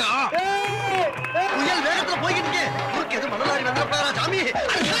இங்கதான் இருக்கியா? புயல் வேகத்துல போய்கிட்டு இருக்கே. ஊருக்கு எது மணலாரி வந்துட போறா சாமி.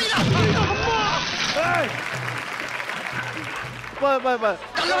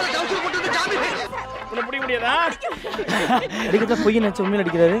 கல்லவர ஜவுசூர் போட்டு சாமி. உன்னை பிடிக்க முடியாதா? அடிக்கிறத பொய் நினைச்சு உண்மையில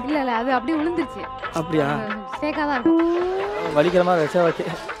அடிக்கிறாரு. இல்ல அது அப்படியே விழுந்துருச்சு. அப்படியா? சேக்கா தான் இருக்கும். வலிக்கிற மாதிரி வச்சா ஓகே.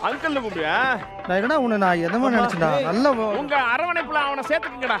 அங்கிள் கூப்பிடுவியா? நான் என்னடா உன்னை நான் எதமா நினைச்சேன்டா. நல்ல உங்க அரவணைப்புல அவனை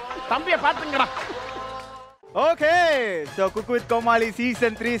சேர்த்துக்குங்கடா. தம்பியை பாத்துங்கடா. Okay so cook with Comali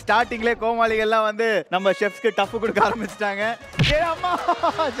season 3 ஸ்டார்டிங்ல கோமாளிகள் எல்லாம் வந்து நம்ம ஷெஃப்ஸ்க்கு டஃப் கொடுக்க ஆரம்பிச்சிட்டாங்க. ஏ அம்மா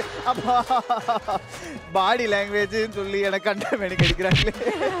அப்பா பாடி லாங்குவேஜ்னு சொல்லி எனக்கு கண்டமேனிக்கு அடிக்கிறாங்களே.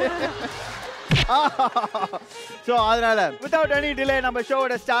 சோ அதனால without any delay நம்ம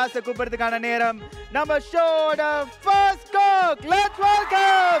ஷோவோட ஸ்டார்ஸ் கூப்பிடுறதுக்கான நேரம். நம்ம ஷோவோட ஃபர்ஸ்ட் குக் லெட்ஸ்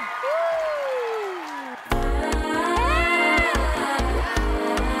வெல்கம்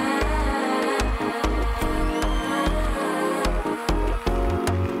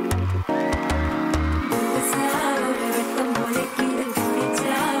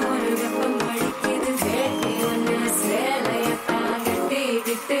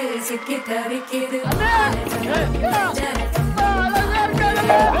சிக்கி தவிக்கிது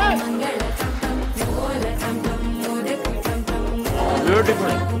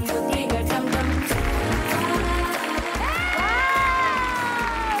பியூட்டிஃபுல்.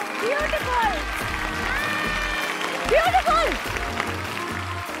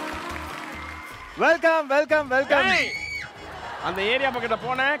 Welcome welcome welcome. அந்த ஏரியா பக்கத்துல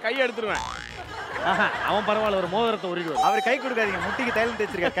போனேன் கை எடுத்துருவேன். அவன் பரவாயில்ல, ஒரு மோதிரத்தை உருவிடுவார். அவர் கை கொடுக்காதீங்க, முட்டிக்கு தைலம்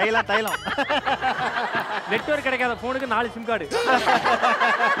தேய்ச்சிருக்காரு, கையெல்லாம் தைலம். நெட்வொர்க் கிடைக்காத போனுக்கு 4 sim card.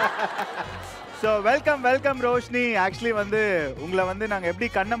 So welcome welcome Roshini. Actually வந்து உங்களை வந்து நாங்கள் எப்படி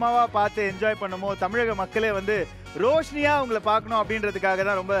கண்ணமாவா பார்த்து என்ஜாய் பண்ணமோ, தமிழக மக்களே வந்து ரோஷினியா உங்களை பார்க்கணும் அப்படின்றதுக்காக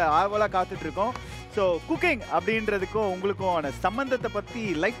தான் ரொம்ப ஆர்வலாக காத்துட்டு இருக்கோம். ஸோ குக்கிங் அப்படின்றதுக்கும் உங்களுக்கும் சம்பந்தத்தை பற்றி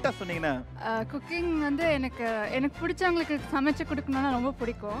லைட்டாக சொன்னீங்கன்னா. குக்கிங் வந்து எனக்கு பிடிச்சவங்களுக்கு சமைச்சு கொடுக்கணும்னா ரொம்ப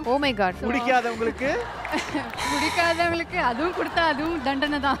பிடிக்கும். Oh my God. பிடிக்காதவங்களுக்கு பிடிக்காதவங்களுக்கு அதுவும் கொடுத்தா அதுவும்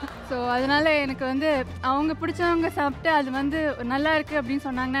தண்டனை தான். ஸோ அதனால எனக்கு வந்து அவங்க பிடிச்சவங்க சாப்பிட்டு அது வந்து நல்லா இருக்கு அப்படின்னு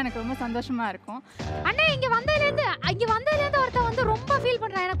சொன்னாங்கன்னா எனக்கு ரொம்ப சந்தோஷமா இருக்கும். அண்ணா இங்க வந்ததுலேருந்து ஒருத்தன் வந்து ரொம்ப ஃபீல்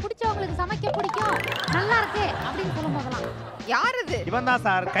பண்றான். எனக்கு பிடிச்சவங்களுக்கு சமைக்க பிடிக்கும், நல்லா இருக்கு அப்படின்னு சொல்லும் போதெல்லாம். யார் இது? இவன் தான்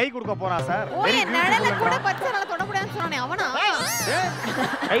சார், கை கொடுக்க போறான் சார். ஓ என் நிழல கூட பச்சை நல்லா தொட முடியாதுன்னு சொன்னானே அவனா?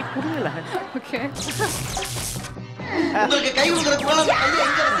 கை குடுங்கல. ஓகே. உங்களுக்கு கை கொடுக்கறதுக்கு முன்னால கையை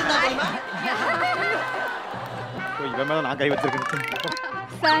எங்க வச்சிருந்தாங்க? இவன் மேல நான் கை வச்சிருக்கேன்.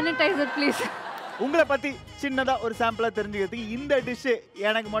 Sanitiser please. உங்களை பத்தி சின்னதா ஒரு சாம்பிளா தெரிஞ்சுக்கிறதுக்கு, இந்த டிஷ்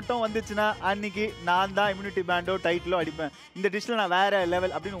எனக்கு மட்டும் வந்துச்சுன்னா அன்னைக்கு நான் தான் இம்யூனிட்டி பேண்டோ டைட்டிலோ அடிப்பேன், இந்த டிஷ்ல நான் வேற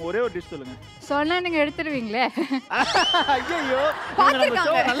லெவல் அப்படின்னு ஒரே ஒரு டிஷ் சொல்லுங்க. சொன்னா நீங்க எடுத்துருவீங்களே. ஐயோ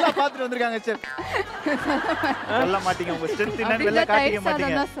நல்லா பாத்துட்டு வந்திருக்காங்க சார். சொல்ல மாட்டீங்க, உங்க ஸ்ட்ரென்த் என்னன்னு வெளில காட்டிக்க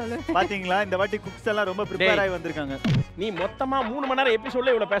மாட்டீங்க. பாத்தீங்களா, இந்த வாட்டி குக்ஸ் எல்லாம் ரொம்ப ப்ரிப்பேர் ஆகி வந்திருக்காங்க. நீ மொத்தமா 3 மணி நேரம்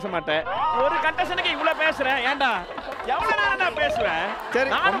எபிசோட்ல இவ்வளவு பேச மாட்டேன். ஒரு கண்டஸ்டன்ட்க்கு இவ்வளவு பேசுறேன். ஏன்டா எவ்வளவு நேரம் நான் பேசுவேன்? சரி,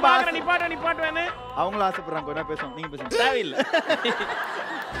 நான் பாக்குறேன் நிப்பாட்டுவேன்னு. அவங்களும் ஆசைப்படுறாங்க, கொஞ்சம் பேசுவோம், நீங்க பேசுங்க. தேவையில்லை.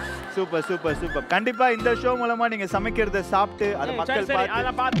 Super super super. கண்டிப்பா இந்த ஷோ மூலமா நீங்க சமைக்கிறத சாப்பிட்டு அது மக்கள்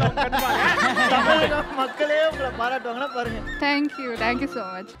மக்களே உங்களை பாராட்டுவாங்கன்னா பாருங்க. Thank you so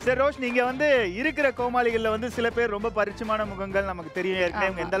much. சரி ரோஷ், நீங்க வந்து இருக்கிற கோமாளிகள்ல வந்து சில பேர் ரொம்ப பரிச்சயமான முகங்கள், நமக்கு தெரியும் ஏற்கனவே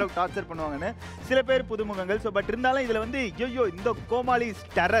இவங்க எந்த அளவுக்கு டார்ச்சர் பண்ணுவாங்கன்னு. சில பேர் புது முகங்கள். ஸோ பட் இருந்தாலும் இதுல வந்து ஐயோ இந்த கோமாளி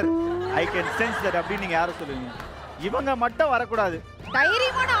terror, I can sense that அப்படின்னு நீங்க யாரை சொல்லுவீங்க? இவங்க மட்டும் வரக்கூடாது.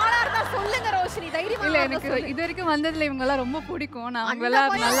 தைரியமான ஆளா இருந்தா சொல்லுங்க ரோஷினி. தைரியமா இல்ல, எனக்கு இது வரைக்கும் வந்ததுல இவங்க எல்லாம் ரொம்ப பிடிக்கும். நான் அவங்க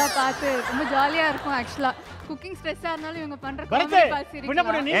எல்லாம் நல்லா பார்த்து ரொம்ப ஜாலியா இருக்கும். ஆக்சுவலா குக்கிங் ஸ்ட்ரெஸ்ஸா இருந்தாலும் இவங்க பண்ற காமெடி பாசி என்ன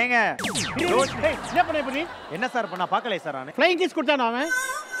பண்ண நீ? ஏங்க என்ன பண்ண இப்ப நீ? என்ன சார் பண்ணா பார்க்கல சார் நான். ஃப்ளைங் கிஸ் கொடுத்தானா அவன்?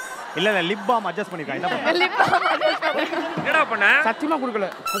 இல்ல லிப் பாம் அட்ஜஸ்ட் பண்ணிருக்கான். என்ன பண்ண? லிப் பாம் அட்ஜஸ்ட் பண்ணிருக்கான். என்னடா பண்ண? சத்தியமா கொடுக்கல.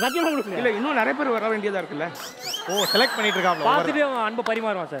 இல்ல இன்னும் நிறைய பேர் வர வேண்டியதா இருக்குல்ல. ஓ செலக்ட் பண்ணிட்டு இருக்காங்க. பார்த்துட்டு அவன் அன்பு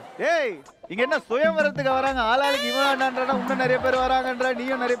பரிமாறுவான் சார். ஏய் இங்க என்ன சுயவரத்துக்கு வராங்க, ஆளாளுக்கு இவனான்றா, இன்னும் நிறைய பேர் வராங்கன்ற,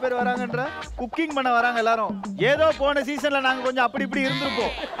 நீயும் நிறைய பேர் வராங்கன்ற, குக்கிங் பண்ண வராங்க எல்லாரும். ஏதோ போன சீசன்ல நாங்க கொஞ்சம் அப்படி இப்படி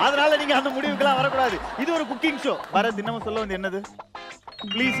இருந்திருப்போம், அதனால நீங்க அந்த முடிவுக்கெல்லாம் வரக்கூடாது. இது ஒரு குக்கிங் ஷோ. வர தினமும் சொல்ல வந்து என்னது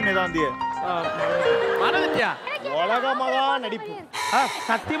ப்ளீஸ் நிதாந்திய மறந்துட்டியா? உலகமகா நடிப்பு.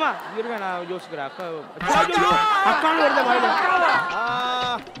 சத்தியமா இருங்க, நான் யோசிக்கிறேன். அக்கான்னு வருது வாயில.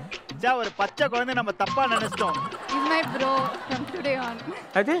 ஒரு பச்சை குழந்தை நம்ம தப்பா நினைச்சிட்டோம். Is my bro from today on.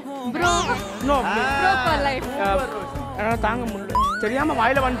 அது bro no bro for life. தாங்க முடியல, தெரியாம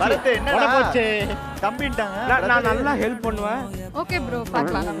வாயில வந்து வரது என்னடா போச்சு தம்பிட்டாங்க. நான் நல்லா ஹெல்ப் பண்ணுவேன். ஓகே ப்ரோ,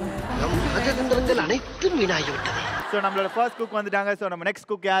 பார்க்கலாம் நம்ம. ராஜதந்திரங்கள் அனைத்தும் வீணாகிவிட்டது. சோ நம்மளோட ஃபர்ஸ்ட் குக் வந்துட்டாங்க. சோ நம்ம நெக்ஸ்ட்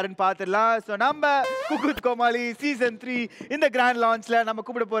குக் யாருன்னு பார்த்துடலாம். சோ நம்ம குக் வித் கோமாளி சீசன் 3 இந்த கிராண்ட் லான்ச்ல நம்ம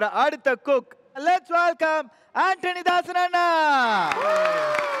கூப்பிட போற அடுத்த குக், லெட்ஸ் வெல்கம் ஆண்டனி தாசன் அண்ணா.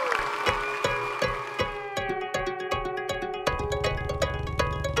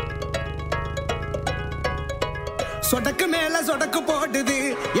 சொடக்கு மேல சொடக்கு போடுது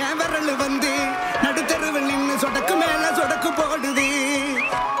என் விரல் வந்து நடுத்தருவில் நின்று சொடக்கு மேல சொடக்கு போடுது.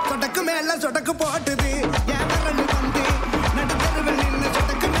 சொடக்கு மேல சொடக்கு போடுது என் விரல் வந்து நடுத்தருவில் நின்று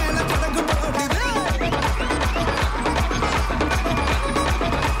சொடக்கு மேல சொடக்கு போடுது.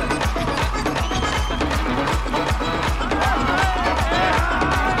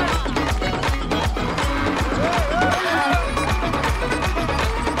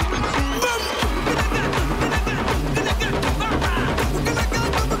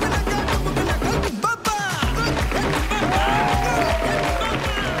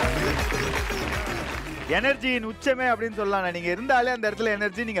 எனர்ஜியின் உச்சமே அப்படின்னு சொல்லலாம். நீங்க இருந்தாலே அந்த இடத்துல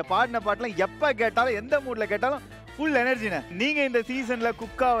எனர்ஜி. நீங்க பாடின பாட்டுலாம் எப்ப கேட்டாலும் எந்த மூட்ல கேட்டாலும் ஃபுல் எனர்ஜினே. நீங்க இந்த சீசன்ல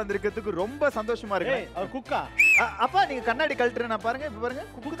குக்கா வந்திருக்கிறதுக்கு ரொம்ப சந்தோஷமா இருக்கு. அவர் குக்கா? அப்பா நீங்க கண்ணாடி கழட்டுறேன் நான் பாருங்க. இப்ப பாருங்க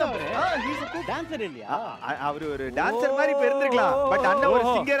குக் தான் அவரு. He's a cook. டான்சர் இல்லையா? அவரு ஒரு டான்சர் மாதிரி இப்ப இருந்திருக்கலாம். பட் அண்ணன் ஒரு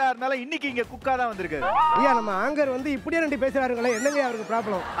சிங்கரா இருந்தாலும் இன்னைக்கு இங்க குக்கா தான் வந்திருக்காரு. ஐயா நம்ம ஆங்கர் வந்து இப்படியே ரெண்டு பேசுறாருங்களே, என்னங்க அவருக்கு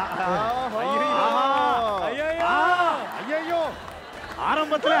ப்ராப்ளம்? ஐயோ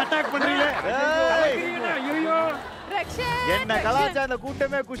ஆரம்பத்துல அட்டாக் பண்றீங்களே. ஐயோ என்ன கலாச்சார அந்த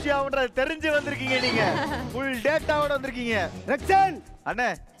கூட்டமே குஷியாவுன்றது தெரிஞ்சு வந்திருக்கீங்க நீங்க. ஃபுல் டேட்டாவோட வந்திருக்கீங்க. ரக்ஷன் அண்ணே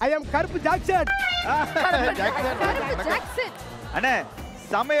ஐ அம் கருப்பு ஜாக்சன். ஜாக்சன் அண்ணே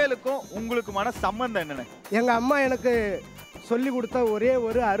சமையலுக்கும் உங்களுக்குமான சம்பந்தம் என்னண்ணே? எங்க அம்மா எனக்கு சொல்லி கொடுத்த ஒரே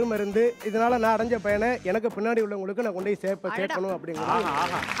ஒரு அருமருந்து. இதனால நான் அடைஞ்ச பயனை எனக்கு பின்னாடி உள்ளவங்களுக்கு நான் கொண்டு போய் சேர்க்கணும்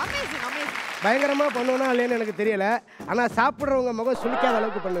அப்படிங்கிறது. பயங்கரமா பண்ணுவேனா இல்லைன்னு எனக்கு தெரியல. ஆனா சாப்பிடுறவங்க முகம் சுளிக்காத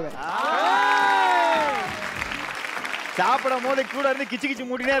அளவுக்கு பண்ணுவேன். சாப்பிடும் போது கூட இருந்து கிச்சு கிச்சு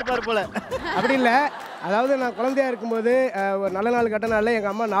மூட்டினே இருப்பார் போல. அப்படி இல்லை. அதாவது நான் குழந்தையா இருக்கும்போது ஒரு நல்ல நாள் கட்ட நாளில்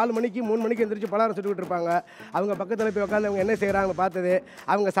எங்கள் அம்மா 4 மணிக்கு 3 மணிக்கு எந்திரிச்சு பலகாரம் சுட்டுக்கிட்டு இருப்பாங்க. அவங்க பக்கத்தில் போய் உட்காந்து அவங்க என்ன செய்கிறாங்கன்னு பார்த்தது,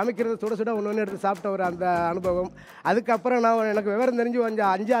 அவங்க சமைக்கிறது சுட சுட ஒன்று எடுத்து சாப்பிட்ட ஒரு அந்த அனுபவம். அதுக்கப்புறம் நான் எனக்கு விவரம் தெரிஞ்சு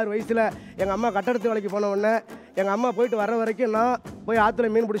 5-6 வயசில் எங்கள் அம்மா கட்டடத்து வேலைக்கு போன உடனே எங்கள் அம்மா போயிட்டு வர வரைக்கும் நான் போய்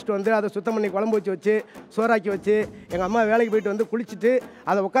ஆற்றுல மீன் பிடிச்சிட்டு வந்து அதை சுத்தம் பண்ணி குழம்பு வச்சு சோறாக்கி வச்சு எங்கள் அம்மா வேலைக்கு போயிட்டு வந்து குளிச்சுட்டு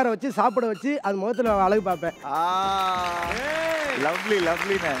அதை உட்கார வச்சு சாப்பிட வச்சு அது முகத்தில் அழகு பார்ப்பேன். லவ்லி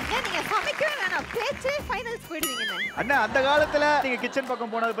லவ்லிண்ணே. நீங்க சமைக்கவே வேணாம், பேச்சே ஃபைனல்ஸ் போயிடுவீங்கண்ணே. அண்ணா அந்த காலத்துல நீங்க கிச்சன்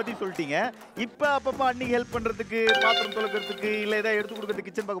பக்கம் போனதை பத்தி சொல்லிட்டீங்க. இப்ப அப்பப்ப அன்னைக்கு ஹெல்ப் பண்றதுக்கு, பாத்திரம் துலக்கிறதுக்கு இல்ல ஏதாவது எடுத்து கொடுக்கறதுக்கு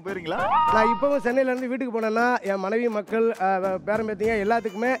கிச்சன் பக்கம் போயிருங்களா? நான் இப்பவும் சென்னையில இருந்து வீட்டுக்கு போனேன்னா என் மனைவி மக்கள் பேரம்பேத்திங்க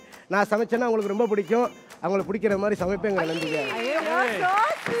எல்லாத்துக்குமே நான் சமைச்சேன்னா அவங்களுக்கு ரொம்ப பிடிக்கும். அவங்களுக்கு பிடிக்கிற மாதிரி சமைப்பேங்க. நம்பிக்கை.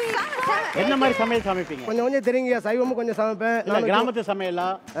 என்ன மாதிரி சமையல் சமைப்பீங்க? கொஞ்சம் கொஞ்சம் தெரியுங்க. சைவமும் கொஞ்சம் சமைப்பேன். இல்ல கிராமத்து சமையலா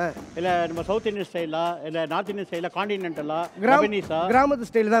இல்ல நம்ம சவுத் இந்தியன் ஸ்டைலா இல்ல நார்த் இந்தியன் ஸ்டைலா கான்டினென்டலா கிராமத்து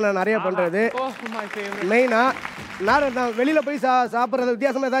ஸ்டைல் தான் நான் நிறைய பண்றது. மெயினா நான் வெளியில போய் சாப்பிட்றது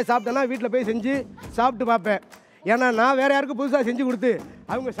வித்தியாசமா ஏதாவது சாப்பிட்டேன்னா வீட்டில் போய் செஞ்சு சாப்பிட்டு பார்ப்பேன். ஏன்னா நான் வேற யாருக்கும் புதுசாக செஞ்சு கொடுத்து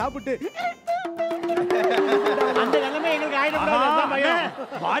அவங்க சாப்பிட்டு அந்த நிலைமை எங்களுக்கு ஆயிடக்கூடாது.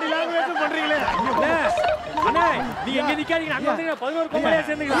 Body language பண்றீங்களே. அண்ணே நீ எங்க நிக்காதீங்க, அங்க வந்து 11 கோமாளியா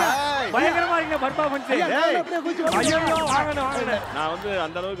சேர்ந்துக்கலாம். பயங்கரமா இருக்கீங்க பர்ஃபார்மன்ஸ். ஐயோ வாங்கணும். நான் வந்து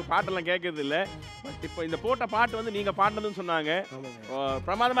அந்த அளவுக்கு பாட்டெல்லாம் கேட்கறது இல்ல. பட் இப்போ இந்த போட்ட பாட்டு வந்து நீங்க பாடுனதுன்னு சொன்னாங்க.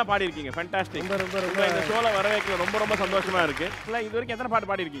 பிரமாதமா பாடி இருக்கீங்க. ஃபேண்டாஸ்டிக். ரொம்ப இந்த ஷோல வரவேற்க ரொம்ப ரொம்ப சந்தோஷமா இருக்கு. இது வரைக்கும் எத்தனை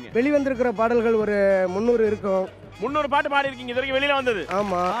பாட்டு பாடி இருக்கீங்க? வெளிவந்திருக்கிற பாடல்கள் ஒரு 300 இருக்கும். 300 பாட்டு பாடி இருக்கீங்க. இது வரைக்கும் வெளியில வந்தது?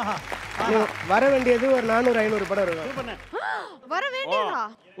 ஆமா. வர வேண்டியது ஒரு 400-500 படம் இருக்கும். வர வேண்டியதா?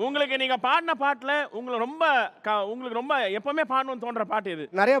 உங்களுக்கு நீங்க பாடின பாட்டுல உங்களுக்கு ரொம்ப எப்பவுமே பாடணும்னு தோன்ற பாட்டு எது?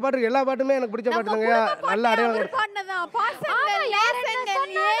 நிறைய பாட்டு, எல்லா பாட்டுமே எனக்கு பிடிச்ச பாட்டுங்க. நல்ல அடையாளம் பாடுனதா பாசங்கள்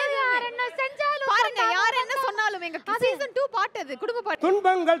லேசங்கள் யாரஎன்ன செஞ்சாலும் பாருங்க, யார் என்ன சொன்னாலும் எங்க சீசன் 2 பாட்டு அது குடும்ப பாட்டு.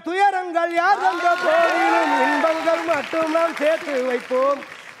 துன்பங்கள் துயரங்கள் யார் வந்த போதிலும் இன்பங்கள் மட்டும் நாம் சேர்த்து வைப்போம்.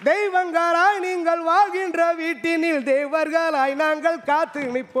 தெய்வங்களாய் நீங்கள் வாழ்கின்ற வீட்டினில் தேவர்களாய் நாங்கள் காத்து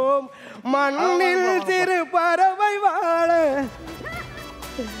நிற்போம். மண்ணில் சிறு பறவை வாழ.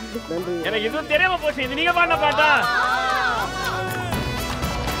 எனக்கு இதுவும் தெரியாம போச்சு. இது நீங்க பாடின பாட்டா?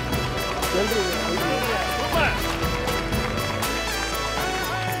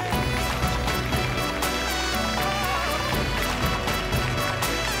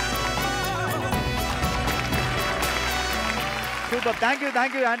 Super.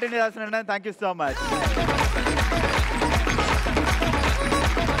 Thank you, Anthony Rasan. Thank you so much.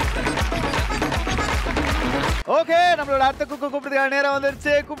 Okay, நம்மளோட அடுத்த குக்கு கூப்பிடுறதுக்கான நேரம்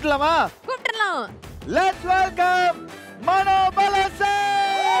வந்துருச்சு. கூப்பிடலாமா? கூப்பிடலாம். Let's welcome மனோபலசே.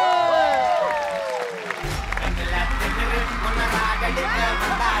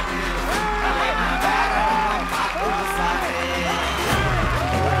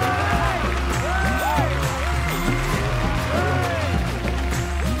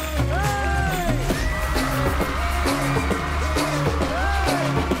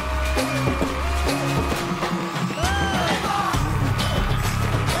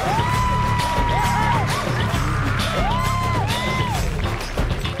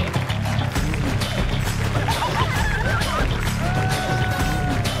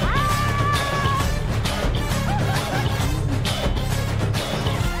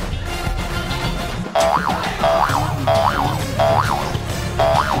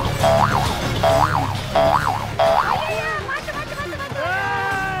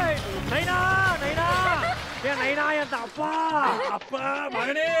 அப்பா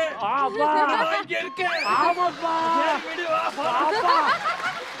மகனே அப்பா இங்க இருக்க. ஆமாப்பா அப்பா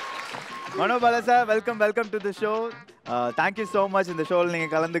மனோபலசா, welcome to the show. Thank you so much. இந்த ஷோவில்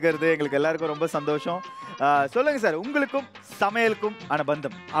நீங்கள் கலந்துக்கிறது எங்களுக்கு எல்லாருக்கும் ரொம்ப சந்தோஷம். சொல்லுங்க சார், உங்களுக்கும் சமையலுக்கும் ஆன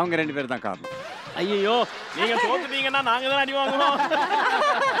பந்தம்? அவங்க 2 பேர் தான் காரணம். ஐயோ, நீங்க தோத்துட்டீங்கன்னா நாங்க தான் அடி வாங்குவோம்.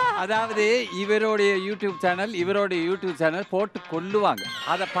 அதாவது இவருடைய யூடியூப் சேனல் போட்டு கொல்லுவாங்க.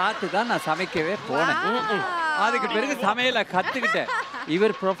 அதை பார்த்து தான் நான் சமைக்கவே போனேன். அதுக்கு பிறகு சமையலை கத்துக்கிட்டேன்.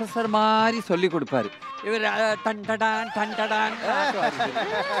 இவர் ப்ரொஃபஸர் மாதிரி சொல்லி கொடுப்பாரு. இவர் டன்டடான்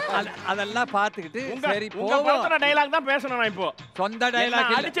அதெல்லாம் பார்த்துக்கிட்டு சரி உங்க படத்தோட டயலாக் தான் பேசணும் நான் இப்போ. சொந்த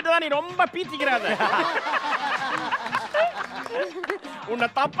டயலாக் அடிச்சிட்டு தான் நீ ரொம்ப பீத்திக்கிறாத. உன்னை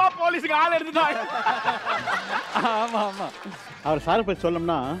தப்பா போலீஸுக்கு ஆள் எடுத்துட்டாங்க. ஆமா ஆமா. அவர் சார் பற்றி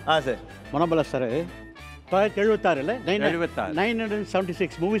சொல்லணும்னா சார் மனோபல சார் 1976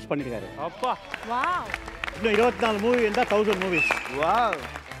 76 மூவிஸ் பண்ணியிருக்காரு. அப்பா இன்னும் 24 மூவி இருந்தால் 1000 மூவிஸ்.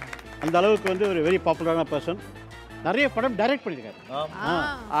 அந்த அளவுக்கு வந்து ஒரு வெரி பாப்புலரான பர்சன். நிறைய படம் டைரக்ட் பண்ணியிருக்காரு.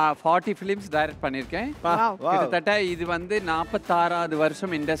 40 ஃபிலிம்ஸ் டைரக்ட் பண்ணியிருக்கேன். கிட்டத்தட்ட இது வந்து 46வது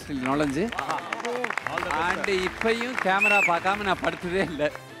வருஷம் இண்டஸ்ட்ரியில் நுழைஞ்சு அண்ட் இப்பயும் கேமரா பார்க்காம நான் படுத்ததே இல்லை.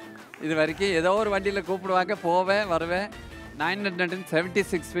 இது வரைக்கும் ஏதோ ஒரு வண்டியில் கூப்பிடுவாங்க, போவேன் வருவேன்.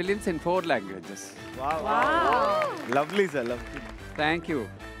 976 films in 4 languages. Lovely sir, lovely. Thank you.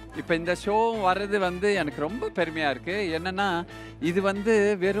 இப்போ இந்த ஷோ வர்றது வந்து எனக்கு ரொம்ப பெருமையாக இருக்குது. என்னென்னா இது வந்து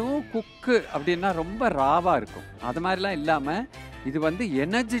வெறும் குக்கு அப்படின்னா ரொம்ப ராவாக இருக்கும். அது மாதிரிலாம் இல்லாமல் இது வந்து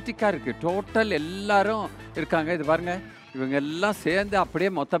எனர்ஜெட்டிக்காக இருக்குது. டோட்டல் எல்லாரும் இருக்காங்க. இது பாருங்கள், இவங்க எல்லாம் சேர்ந்து அப்படியே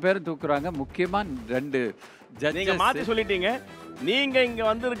மொத்த பேரும் தூக்குறாங்க. முக்கியமாக 2 நீங்க மாற்றி சொல்லிட்டீங்க. நீங்கள் இங்கே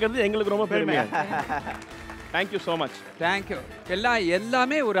வந்து இருக்கிறது எங்களுக்கு ரொம்ப பெருமையாக. Thank you so much. தேங்க்யூ.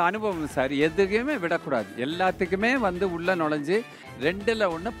 எல்லாமே ஒரு அனுபவம் சார். எதுக்குமே விடக்கூடாது. எல்லாத்துக்குமே வந்து உள்ள நுழைஞ்சு 2ல்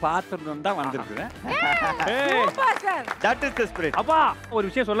 1 பார்த்துடணும் தான் வந்திருக்கிறேன். அப்பா ஒரு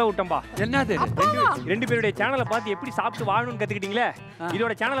விஷயம் சொல்ல விட்டம்பா. என்னது? 2 பேருடைய சேனலை பார்த்து எப்படி சாப்பிட்டு வாழணும்னு கத்துக்கிட்டீங்களே,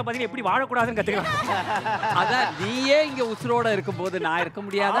 இதோட சேனலை பார்த்து எப்படி வாழக்கூடாதுன்னு கத்துக்கலாம். அதான் நீயே இங்க உசுரோட இருக்கும்போது நான் இருக்க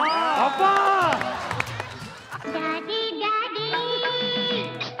முடியாதா? அப்பா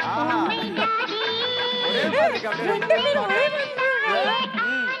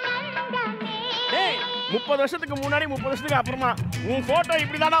டேய் 30 வருஷத்துக்கு முன்னாடி 30 வருஷத்துக்கு அப்புறமா உன் போட்டோ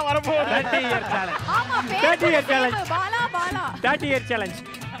இப்படிதானா வரப்போகுது. 30 இயர் சேலஞ்ச்.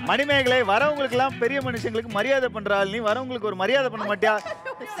 மணிமேகலை, வரவங்களுக்கு எல்லாம் பெரிய மனுஷங்களுக்கு மரியாதை பண்றாள், நீ வரவங்களுக்கு ஒரு மரியாதை பண்ண மாட்டியா?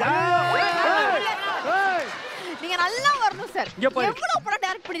 நீங்க நல்லா வரணும் சார். எவ்வளவு படம்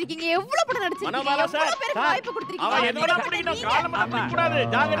டைரக்ட் பண்ணிருக்கீங்க, எவ்வளவு படம் நடிச்சிருக்கீங்க, எவ்வளவு பேருக்கு வாய்ப்பு கொடுத்திருக்கீங்க. அவன் எதோட பிடிக்கணும், காலை மட்டும் பிடிக்க கூடாது.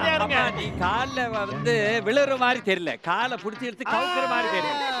 ஜாக்கிரதையா இருங்க. நீ கால்ல வந்து விழுற மாதிரி தெரியல, காலை பிடிச்சி எடுத்து கவுக்குற மாதிரி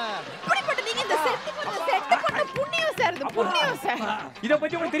தெரியல. இப்படிப்பட்ட நீங்க இந்த செட் பண்ண புண்ணியம் சார், இது புண்ணியம் சார். இத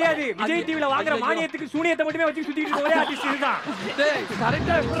பத்தி உங்களுக்கு தெரியாது. விஜய் டிவில வாங்குற மானியத்துக்கு சூனியத்தை மட்டுமே வச்சு சுத்திட்டு இருக்க ஒரே ஆர்டிஸ்ட் இதுதான். டேய்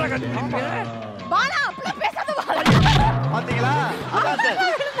கரெக்ட்டா எப்பறா கண்டுபிடிச்சீங்க? பாலா அப்படி பேசாத பாலா. பாத்தீங்களா? அதான் சார்.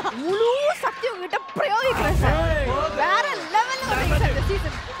 முழு சக்தி உங்ககிட்ட பிரயோகிக்கிறேன் சார். வேற லெவல்ல வரீங்க சார் இந்த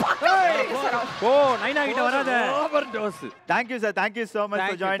சீசன். ஓ நைனா கிட்ட வராத. Over dose. Thank you sir. Thank you so much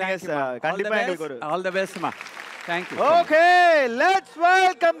for joining us. கண்டிப்பா எங்களுக்கு ஒரு all the best மா. Thank you. Okay, let's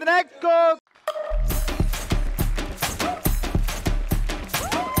welcome the next cook.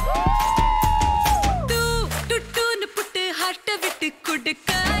 டுட்டுன்னு புட்டு ஹார்ட்ட விட்டு குடுக்க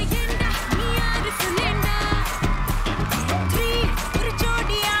என்ன நீ யாரு சொல்லேண்டா 3 ஒரு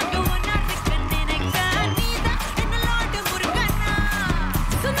ஜோடியாக ஒன்னா இருக்க நினைக்க நீதான் என்னோட முருகனா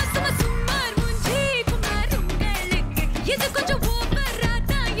சும்மார் மூஞ்சி குமார் உங்களுக்கு இது கொஞ்சம் ஓவரா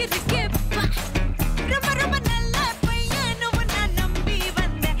தான் இருக்கே ரொம்ப நல்ல பையன் உன்னை நம்பி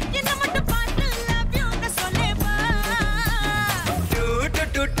வந்தேன் என்ன மட்டும் பார்த்து love you ன்னு சொல்லேவா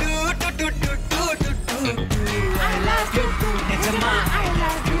I love you too, Nijama, I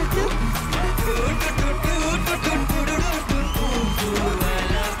love you too. I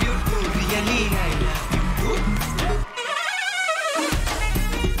love you too, really, I love you too.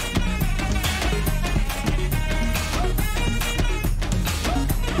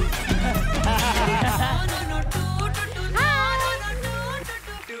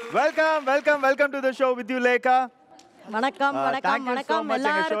 Welcome to the show with you, Lekha. வணக்கம் வணக்கம் வணக்கம்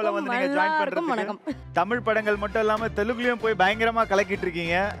எல்லாருக்கும் வணக்கம். தமிழ் படங்கள் மட்டும் இல்லாம தெலுங்குலயும் போய் பயங்கரமா கலக்கிட்டு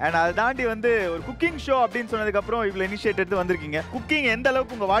இருக்கீங்க. அண்ட் அதை தாண்டி வந்து ஒரு குக்கிங் ஷோ அப்படின்னு சொன்னதுக்கு அப்புறம் இவ்வளவு இனிஷியேட் எடுத்து வந்திருக்கீங்க. குக்கிங் எந்த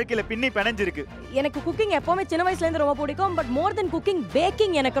அளவுக்கு உங்க வாழ்க்கையில பின்னி பிணைஞ்சிருக்கு? எனக்கு குக்கிங் எப்பவுமே சின்ன வயசுல இருந்து ரொம்ப பிடிக்கும். But more then cooking,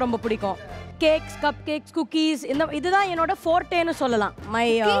 packing எனக்கு ரொம்ப பிடிக்கும். கேக்ஸ், கப் கேக்ஸ், குக்கீஸ், இதுதான் என்னோட ஃபோர்ட்டேன்னு சொல்லலாம். மை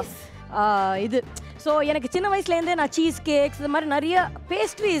இது ஸோ எனக்கு சின்ன வயசுலேருந்தே நான் சீஸ் கேக்ஸ் இது மாதிரி நிறைய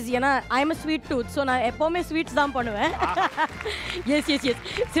பேஸ்ட்ரீஸ், ஏன்னா I am sweet tooth. So நான் எப்போவுமே ஸ்வீட்ஸ் தான் பண்ணுவேன். எஸ்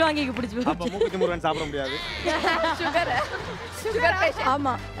சிவாங்கிக்கு பிடிச்சி சாப்பிட முடியாது.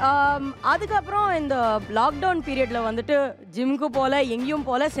 ஆமாம். அதுக்கப்புறம் இந்த லாக்டவுன் பீரியடில் வந்துட்டு ஜிம்க்கு போல எங்கேயும்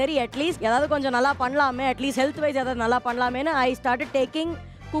போல, சரி அட்லீஸ்ட் ஏதாவது கொஞ்சம் நல்லா பண்ணலாமே, அட்லீஸ்ட் ஹெல்த் வைஸ் ஏதாவது நல்லா பண்ணலாமேன்னு I started taking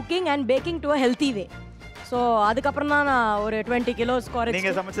cooking and packing to a healthy way. So அதுக்கப்புறம் தான் நான் ஒரு 20 கிலோஸ் குறைச்சி.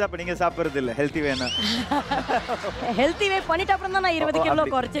 நீங்கள் சமைச்சா அப்போ நீங்கள் சாப்பிட்றது இல்லை, ஹெல்த்தி வேணும். ஹெல்த்தி வே பண்ணிட்ட அப்புறம் தான் நான் 20 கிலோ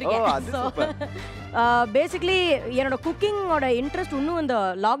குறைச்சிருக்கேன். ஸோ பேசிக்லி என்னோட குக்கிங்கோட இன்ட்ரெஸ்ட் இன்னும் இந்த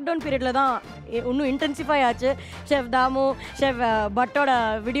லாக்டவுன் பீரியடில் தான் இன்னும் இன்டென்சிஃபை ஆச்சு. ஷெஃப் தாமு, ஷெஃப் பட்டோட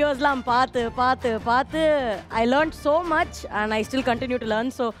வீடியோஸ்லாம் பார்த்து பார்த்து பார்த்து ஐ learnt so much and I still continue to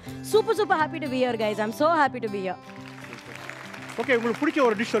learn. So super happy to be here guys. I'm so happy to be here. Okay, உங்களுக்கு பிடிச்ச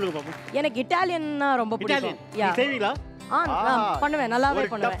ஒரு டிஷ் சொல்லுங்க பாப்போம். எனக்கு இட்டாலியன்னா ரொம்ப பிடிக்கும். செய்வீங்களா? நான் பண்ணுவேன், நல்லாவே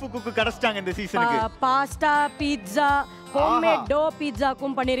பண்ணுவேன். டஃப் குக் கரெஸ்டாங்க இந்த சீசனுக்கு. பாஸ்தா, பீட்சா, ஹோம்மேட் டோ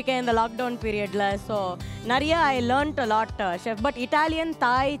பீட்சாக்கும் பண்ணியிருக்கேன் இந்த லாக்டவுன் பீரியட்ல. ஸோ நிறைய ஐ learnt a lot chef. But Italian,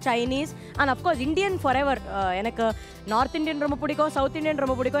 தாய், Chinese and of course Indian for ever. எனக்கு நார்த் இந்தியன் ரொம்ப பிடிக்கும், சவுத் இந்தியன்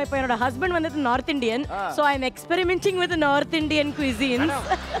ரொம்ப பிடிக்கும். இப்போ என்னோட ஹஸ்பண்ட் வந்து north Indian. So I am experimenting with north Indian cuisines.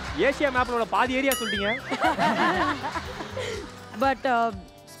 Asia மேப்ல பாதி ஏரியா சொல்லிட்டீங்க. பட்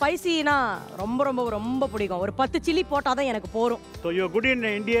ஸ்பைசினா ரொம்ப ரொம்ப ரொம்ப பிடிக்கும். ஒரு 10 சில்லி போட்டால் தான் எனக்கு போரும். So you are good in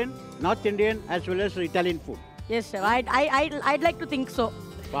Indian, North Indian as well as Italian food. Yes sir, I'd like to think so.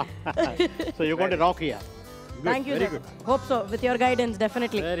 So you're going to rock here. Good. Thank you Very sir. good. Hope so with your guidance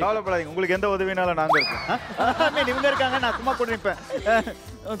definitely. கவலைப்படாதீங்க, உங்களுக்கு எந்த உதவினாலும் நாங்க இருக்கோம். இவங்க இருக்காங்க, நான் சும்மா கூட நிப்பேன்.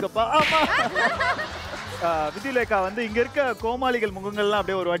 விஜயலேகா வந்து இங்க இருக்க கோமாளிகள் முகங்கள்லாம்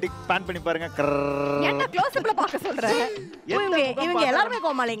அப்படியே ஒரு வாட்டி பேன் பண்ணி பாருங்க. என்ன க்ளோஸ் அப்ல பார்க்க சொல்றேன்? இவங்க எல்லாரும்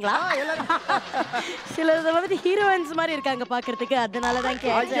கோமாளிங்களா? சிலர் வந்து ஹீரோயின்ஸ் மாதிரி இருக்காங்க பாக்குறதுக்கு, அதனால தான்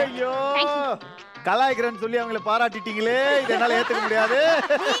கேட்டேன். ஐயோ, கலாய்க்கிறேன்னு சொல்லி அவங்களை பாராட்டிட்டீங்களே, இதனால ஏத்துக்க முடியாது.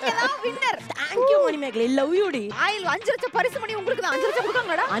 நீங்க தான் winner. Thank you Manimekalai, love you D. 5 லட்சம் பரிசு மணி உங்களுக்கு தான். 5 லட்சம்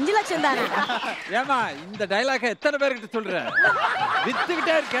கொடுக்காங்கடா. 5 லட்சம் தானே? ஏமா இந்த டயலாக் எத்தனை பேர்கிட்ட சொல்றேன்?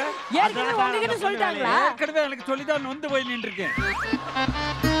 வித்துக்கிட்டே இருக்க. ஏற்கனவே உங்ககிட்ட சொல்லிட்டாங்களா? ஏற்கனவே எனக்கு சொல்லி தான் நொந்து போய் நின்றுருக்கேன்.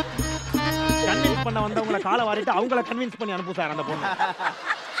 கன்வின்ஸ் பண்ண வந்தவங்களை காலை வாரிட்டு அவங்கள கன்வின்ஸ் பண்ணி அனுப்பு சார் அந்த பொண்ணு.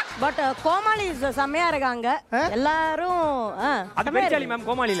 பட் கோமாளி செம்மையா இருக்காங்க எல்லாரும். அது பெருச்சாலி மேம்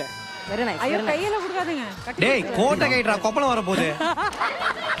கோமாளில. Very nice. ஐயோ கையில குடுக்காதீங்க. டேய் கோட்டை கைட்றா, கொப்பளம் வர போகுது.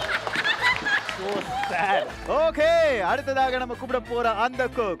 ஓகே, அடுத்ததாக நம்ம கூப்பிட போற அந்த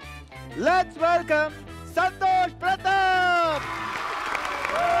cook, let's welcome Santhosh Pratap.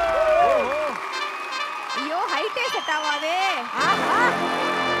 ஐயோ ஹைட்டே set ஆவாதே.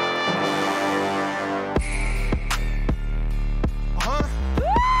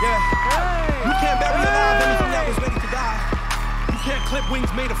 Yeah. You can't bury me alive anything that was ready to die. You can't clip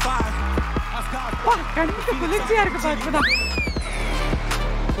wings made of fire. வா, கண்ணுக்கு குளிர்ச்சியா இருக்கு பாத்துடா.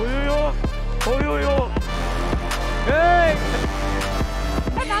 ஓயோயோ ஓயோயோ. ஏய்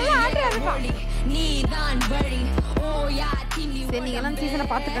நல்லா ஆடுற இருக்கா. நீ தான் வழி ஓயா தில்லி. சரி, நீங்க எல்லாம் சீசனை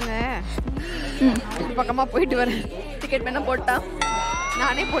பாத்துக்கங்க. இந்த பக்கமா போயிட்டு வரேன். டிக்கெட் வேணா போட்டா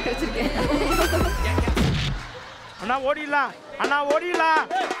நானே போட்டு வச்சிருக்கேன். அண்ணா ஓடிடலாம், அண்ணா ஓடிடலாம்,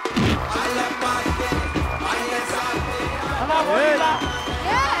 அண்ணா ஓடிடலாம்.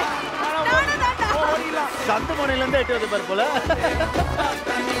 சந்து முனையில இருந்து எட்டு வந்து பாரு போல.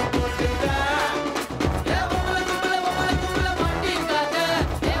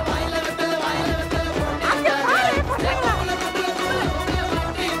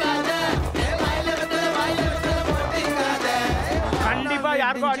 கண்டிப்பா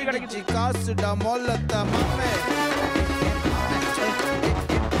யாருக்கும் அடி கிடைக்குது. காசுடா மொல்லத்த மாமே.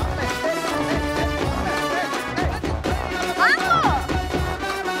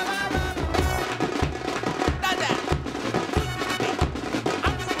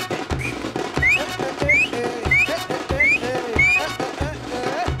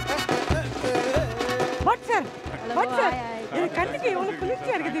 வாட் சார் இது கண்ணுக்கு எவ்வளவு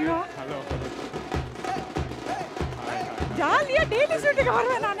குளிர்ச்சியா இருக்கு தெரியுமா? ஜாலியா டெய்லி ஷூட்டிங்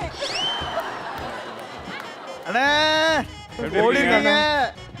வருவேன் நானே. அண்ணே ஓடிங்க.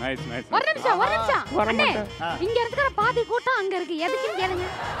 Nice nice. ஒரு நிமிஷம் அண்ணே, இங்க இருக்கிற பாதி கூட்டம் அங்க இருக்கு, எதுக்குன்னு கேளுங்க.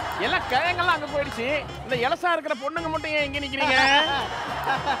 எல்லாம் கிழங்கெல்லாம் அங்க போயிடுச்சு. இந்த இலசா இருக்கிற பொண்ணுங்க மட்டும் ஏன் இங்க நிக்கிறீங்க?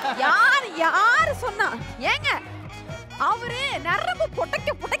 யாரு சொன்னா? ஏங்க அவரு நரம்பு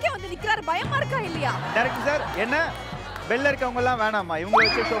புடைக்க வந்து நிக்கிறாரு, பயமா இருக்கா இல்லையா? டைரக்டர் சார், என்ன பெல்ல இருக்கவங்க எல்லாம் வேணாமா, இவங்களை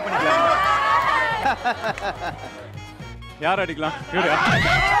வச்சு ஷோ பண்ணிக்கலாம். யார் அடிக்கலாம்? இவரா?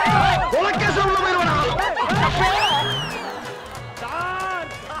 உலக்கே சொல்ல போயிடுவானா? சார்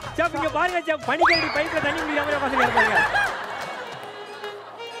சார் இங்க பாருங்க சார், பனிக்கடி பைப்ல தண்ணி குடிக்காம உட்கார்ந்து இருக்காங்க.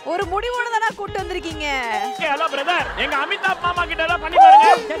 ஒரு முடிவோட தான கூட்டி வந்திருக்கீங்க. ஹலோ பிரதர், எங்க அமிதாப் மாமா கிட்ட எல்லாம் பண்ணி பாருங்க.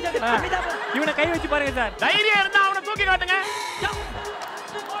 அமிதாப் இவனை கை வச்சு பாருங்க சார். தைரியம் இருந்தா அவனை தூக்கி காட்டுங்க.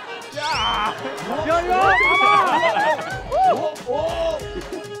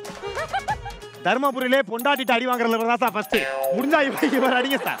 தர்மபுரியிலே பொண்டாட்டிட்டு அடி வாங்குறதுல தான் சார் ஃபர்ஸ்ட். முடிஞ்சா இவர்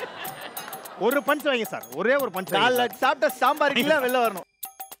அடிங்க சார். ஒரு பஞ்ச் வைங்க சார், ஒரே ஒரு பஞ்ச். காலைல சாப்பிட்ட சாம்பார் இல்ல வெளில வரணும்.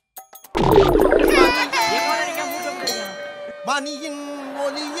 மணியின்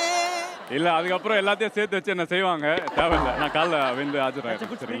ஒளியே. இல்ல அதுக்கப்புறம் எல்லாத்தையும் சேர்த்து வச்சு என்ன செய்வாங்க, தேவையில்லை. நான் காலைல வந்து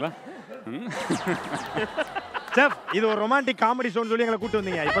ஆஜராகிறேன், சரிங்களா? செஃப் இது ஒரு ரொமான்டிக் காமெடி ஷோன்னு சொல்லி எங்களை கூட்டு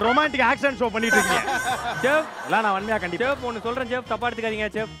வந்தீங்க இப்போ ரொமான்டிக் ஆக்ஷன் ஷோ பண்ணிட்டு இருக்கீங்க செஃப் எல்லாம் நான் வன்மையா கண்டிப்பா செஃப் ஒன்று சொல்கிறேன் செஃப், தப்பா எடுத்துக்காதீங்க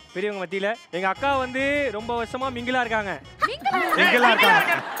செஃப். பெரியவங்க மத்தியில் எங்கள் அக்கா வந்து ரொம்ப வருஷமா மிங்கிலா இருக்காங்க.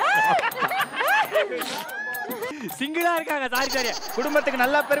 சிங்கிளா இருக்காங்க. சாரி குடும்பத்துக்கு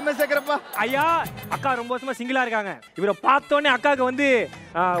நல்லா பெருமை சேர்க்கிறப்பா. ஐயா அக்கா ரொம்ப வருஷமா சிங்கிளா இருக்காங்க. இவரை பார்த்தோன்னே அக்காவுக்கு வந்து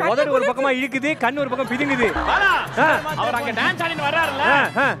உதடு ஒரு பக்கமா இழுக்குது, கண்ணு ஒரு பக்கம் பிதுங்குது. அவர் அங்க டான்ஸ் ஆடிட்டு வர்றாருல்ல,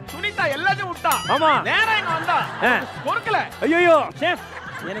 சுனிதா எல்லாத்தையும் விட்டா. ஆமா நேரா இங்க வந்தா பொறுக்கல. ஐயோ ஷெஃப்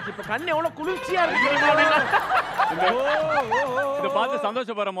எனக்கு இப்ப கண்ணு எவ்வளவு குளிர்ச்சியா இருக்கு. இத பார்த்து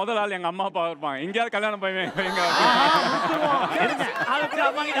சந்தோஷப்படுற முதல் ஆள் எங்க அம்மா அப்பா இருப்பாங்க. எங்கயாவது கல்யாணம் போய் எங்க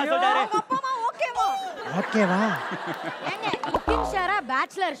ஓகேவா குக்கிங் ஷேரா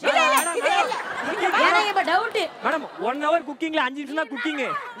பேச்சுலர் ஷேரா? எனக்கு இப்ப டவுட் மேடம் 1 hour குக்கிங்ல 5 நிமிஷம் தான் குக்கிங்,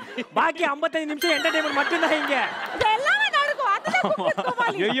 பாக்கி 55 நிமிஷம் என்டர்டெயின்மென்ட் மட்டும் தான் இங்க. எல்லாமே நடக்கும்.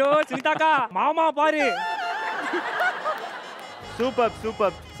 அதுதான் ஐயோ சுனிதாக்கா மாமா பாரு. Super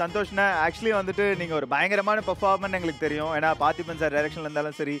super சந்தோஷ்ண்ணா. ஆக்சுவலி வந்துட்டு நீங்கள் ஒரு பயங்கரமான பெர்ஃபார்மன்ஸ் எங்களுக்கு தெரியும். ஏன்னா பார்த்திபன் சார் டைரக்ஷன்ல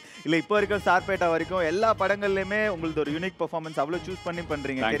இருந்தாலும் சரி, இல்லை இப்போ வரைக்கும் சார்பேட்டா வரைக்கும் எல்லா படங்கள்லையுமே உங்களுக்கு ஒரு யூனிக் பெர்ஃபார்மன்ஸ் அவ்வளோ சூஸ் பண்ணி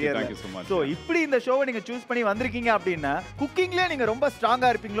பண்ணுறீங்க கரியர். ஸோ இப்படி இந்த ஷோவை நீங்கள் சூஸ் பண்ணி வந்திருக்கீங்க அப்படின்னா குக்கிங்லேயே நீங்கள் ரொம்ப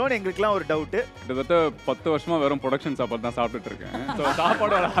ஸ்ட்ராங்காக இருப்பீங்களோன்னு எங்களுக்குலாம் ஒரு டவுட்டு. கிட்டத்தட்ட 10 வருஷமா வெறும் ப்ரொடக்ஷன் சாப்பாடு தான் சாப்பிட்டுட்டு இருக்கேன். ஸோ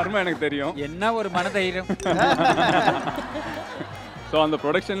சாப்பாடோட அருமை எனக்கு தெரியும். என்ன ஒரு மனதைரியம். ஸோ அந்த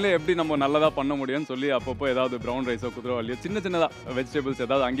ப்ரொடக்ஷன்லேயே எப்படி நம்ம நல்லதாக பண்ண முடியும்னு சொல்லி அப்பப்போ ஏதாவது ப்ரௌன் ரைஸோ குதிரைவாளியோ சின்னதாக வெஜிடபிள்ஸ்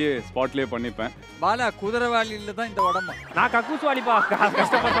ஏதாவது அங்கேயே ஸ்பாட்லேயே பண்ணிப்பேன். பாலா குதிரைவாளியில் தான் இந்த உடம்பு. நான் கக்கூஸ்வாலிப்பா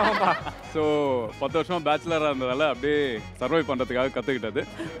கஷ்டப்பட்டவன்பா. ஸோ 10 வருஷமாக பேச்சுலராக இருந்ததால் அப்படியே சர்வை பண்ணுறதுக்காக கற்றுக்கிட்டது.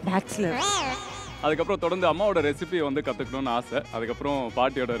 பேச்சுலர். அதுக்கப்புறம் தொடர்ந்து அம்மாவோட ரெசிபி வந்து கற்றுக்கணும்னு ஆசை. அதுக்கப்புறம்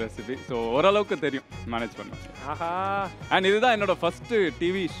பாட்டியோட ரெசிபி. ஸோ ஓரளவுக்கு தெரியும், மேனேஜ் பண்ணுவேன். அண்ட் இதுதான் என்னோட ஃபர்ஸ்ட்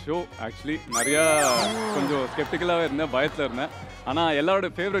டிவி ஷோ. ஆக்சுவலி நிறையா கொஞ்சம் ஸ்கெப்டிக்கலாகவே இருந்தேன், பயத்தில் இருந்தேன். ஆனால் எல்லாரோட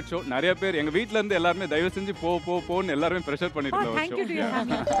ஃபேவரட் ஷோ. நிறைய பேர் எங்கள் வீட்டில் இருந்து எல்லாருமே தயவு செஞ்சு போன்னு எல்லாருமே ப்ரெஷர் பண்ணிட்டு இருந்தோம்.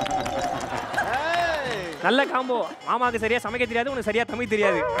 நல்ல காம்போ. மாமாவுக்கு சரியா சமைக்க தெரியாது, உனக்கு சரியா தமிழ்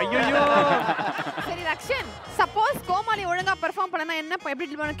தெரியாது. ஐயோ சரி ரக்ஷன், சப்போஸ் கோமாளி ஒழுங்கா பெர்ஃபார்ம் பண்ணனா என்ன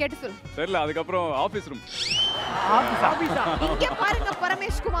எப்படி பண்ணனும் கேட்டு சொல்லு. தெரியல. அதுக்கப்புறம் ஆபீஸ் ரூம். ஆபீஸா? இங்க பாருங்க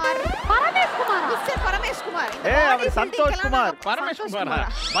பரமேஷ்குமார். மிஸ்டர் பரமேஷ்குமார். அவர் சந்தோஷ் குமார். பரமேஷ்குமாரா?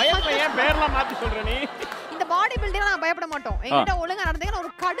 பயத்துல ஏன் பேர்லாம் மாத்தி சொல்ற நீ? இந்த பாடி பில்டிங் நான் பயப்பட மாட்டோம். என்கிட்ட ஒழுங்கா நடந்தீங்கன்னா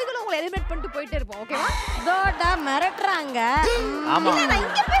ஒரு கடுகுல உங்களை எலிமினேட் பண்ணிட்டு போயிட்டே இருப்போம். ஓகேவா? தோடா மிரட்டறாங்க. ஆமா. இல்ல நான்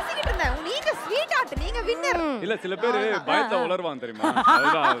இங்க பேசிக்கிட்டு இருந்தேன். நீங்க ஸ்வீட் ஆர்ட், நீங்க வின்னர். இல்ல சில பேர் பயத்துல உளறுவாங்க தெரியுமா?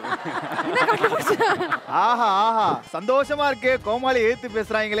 அதுதான். என்ன கண்டுபிடிச்சா? ஆஹா ஆஹா சந்தோஷமா இருக்கு. கோமாளி ஏத்து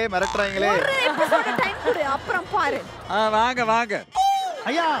பேசுறாங்களே, மிரட்டறாங்களே. ஒரு எபிசோட் டைம் கொடு, அப்புறம் பாரு. வாங்க வாங்க.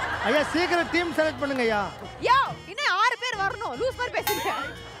 ஐயா ஐயா சீக்கிரம் டீம் செலக்ட் பண்ணுங்க ஐயா. யோ இன்னும் 6 பேர் வரணும். லூஸ் மாதிரி பேசிட்டு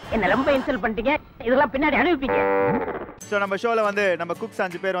என்ன ரொம்ப இன்சல்ட் பண்ணிட்டீங்க. இதெல்லாம் பின்னாடி அனுப்பிப்பீங்க. சோ நம்ம ஷோல வந்து நம்ம குக்ஸ்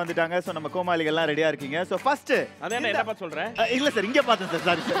 5 பேர் வந்துட்டாங்க. சோ நம்ம கோமாளிகள் எல்லாம் ரெடியா இருக்கீங்க. சோ ஃபர்ஸ்ட் அத என்ன பார்த்து சொல்றேன்? இல்ல சார் இங்க பார்த்தேன் sir.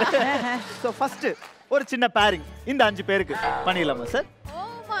 Sorry sir. So first ஒரு சின்ன பேரிங் இந்த 5 பேருக்கு பண்ணிடலாமா சார்?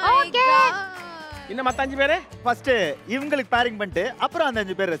 ஓகே. இன்னும் மத்த 5 பேரு ஃபர்ஸ்ட் இவங்களுக்கு பேரிங் பண்ணிட்டு அப்புறம் அந்த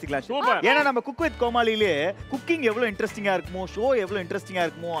 5 பேர் ரசிக்கலாம். சூப்பர். ஏன்னா நம்ம குக் வித் கோமாளிலே குக்கிங் எவ்வளவு இன்ட்ரெஸ்டிங்கா இருக்குமோ, ஷோ எவ்வளவு இன்ட்ரெஸ்டிங்கா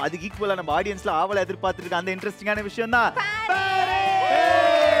இருக்குமோ, அதுக்கு ஈக்குவலா நம்ம ஆடியன்ஸ்ல ஆவல எதிர்பார்த்துட்டு இருக்க அந்த இன்ட்ரெஸ்டிங்கான விஷயம் தான்.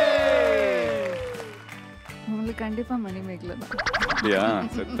 உங்களுக்கு கண்டிப்பா மணி மேக்ல தான். அப்படியா?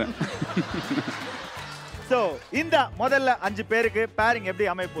 செத்தேன். சோ இந்த முதல்ல 5 பேருக்கு பேரிங் எப்படி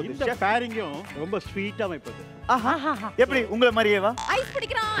அமைப்போகுது? இந்த பேரிங்கும் ரொம்ப ஸ்வீட்டா அமைப்போகுது. எப்படி உங்களை மாதிரியேவா? ஐஸ்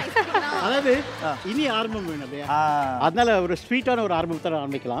பிடிக்கிறான், ஐஸ் பிடிக்கிறான். அதாவது இனி ஆரம்பம் வேணும் இல்லையா? அதனால ஒரு ஸ்வீட்டான ஒரு ஆரம்பத்தை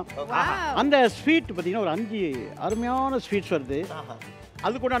ஆரம்பிக்கலாம். அந்த ஸ்வீட் பார்த்தீங்கன்னா ஒரு 5 அருமையான ஸ்வீட்ஸ் வருது.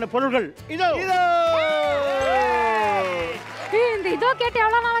 அதுக்குண்டான பொருள்கள் இதோ. இந்த இதோ கேட்டு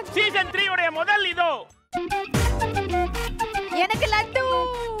எவ்வளவு நாள்? சீசன் 3 உடைய முதல் இதோ. எனக்கு லட்டு,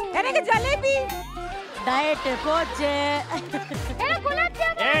 எனக்கு ஜலேபி. டயட் போச்சு. எனக்கு குலாப்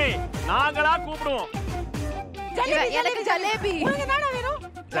ஜாமுன். ஏய் நாங்களா கூப்பிடுவோம். எனக்கு ஜலேபி. உங்களுக்கு என்ன வேணும்?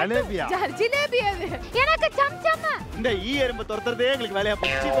 ஜலேபியா? ஜிலேபி அது. எனக்கு சம்சம். இந்த ஈ எறும்பு துரத்துறதே எங்களுக்கு வேலையா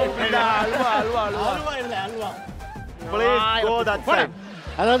போச்சு. அல்வா அல்வா அல்வா அல்வா இல்ல halwa. Please go that side.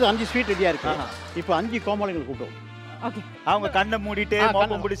 அதாவது 5 ஸ்வீட் ரெடியா இருக்கு. இப்போ 5 கோமாளிகள் கூப்பிடுவோம். ஓகே. அவங்க கண்ணை மூடிட்டே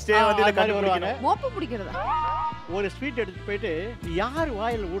மோப்பம் பிடிச்சிட்டே வந்து இத கண்டுபிடிக்கணும். மோப்பம் பிடிக்கிறதா? ஒரு ஸ்வீட் எடுத்து போயிட்டு யார்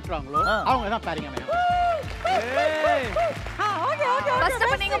வாயில ஊட்றாங்களோ அவங்க தான் பேரிங் அமையும். Okay okay. ஃபர்ஸ்ட்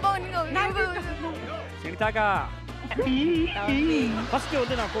பண்ணீங்க போங்க. சுனிதாக்கா ஃபர்ஸ்ட்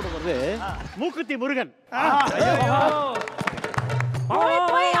வந்து நான் கூட வருது மூக்குத்தி முருகன்.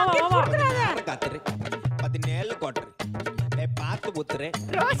 காத்துரு 17 கோட்டர் பார்த்து ஊத்துறே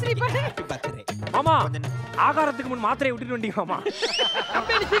ரோஸ்ரி பண்ணு காத்துறே. மாமா ஆகாரத்துக்கு முன் மாத்திரை விட்டுட்டு வந்தீங்க மாமா.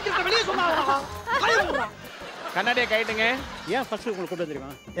 கம்பெனி சீக்கிரத்தை வெளியே சொன்னாங்க. கண்ணாடியை கைட்டுங்க. ஏன் ஃபர்ஸ்ட் உங்களுக்கு கூப்பிட்டு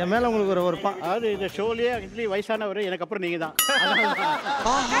தெரியுமா? என் மேல உங்களுக்கு ஒரு அதாவது இந்த ஷோலயே இட்லி வயசானவர் எனக்கு அப்புறம் நீங்க தான்.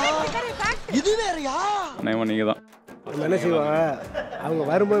 இது வேறயா? நீங்க தான். என்ன செய்வாங்க அவங்க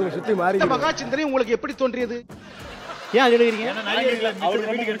வரும்போது சுத்தி மாறி மகாச்சந்திரன் உங்களுக்கு எப்படி தோன்றியது? ஏன் அது எழுதுறீங்க? அவர்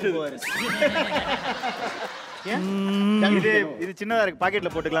வீட்டுக்கு எடுத்து போவாரு. இது சின்னதா இருக்கு,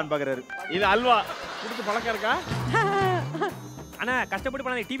 பாக்கெட்ல போட்டுக்கலாம்னு பாக்குறாரு. இது அல்வா குடுத்து பழக்கம் இருக்கா? ஆனா கஷ்டப்பட்டு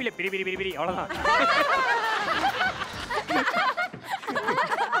பண்ணாத டிவில பிரி பிரி பிரி பிரி அவ்வளவுதான்.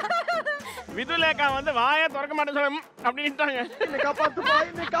 விதுலேகா வந்து வாயை திறக்க மாட்டேன்னு சொல்ல அப்படின்ட்டாங்க. என்னை காப்பாத்துப்பா,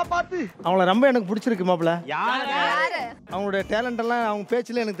 என்னை காப்பாத்து. அவங்கள ரொம்ப எனக்கு பிடிச்சிருக்கு மாப்ள. யாரு? அவங்களுடைய டேலண்ட் எல்லாம் அவங்க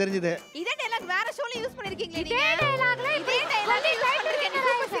பேச்சுல எனக்கு தெரிஞ்சது. இதே டயலாக் வேற ஷோல யூஸ் பண்ணிருக்கீங்களே நீங்க. இதே டயலாக் யூஸ் பண்ணிருக்கீங்க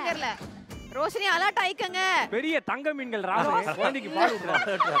சூப்பர் சிங்கர்ல. ரோஷினி அலர்ட் ஆயிக்கங்க. பெரிய தங்க மீன்கள் ராஜா குழந்தைக்கு பால்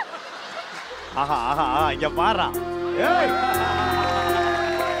ஊத்துறாங்க. ஆஹா ஆஹா இங்க பாறா. ஏய்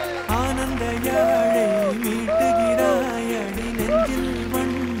ஆனந்த யாழை மீட்டுகிறாய், அடி நெஞ்சில்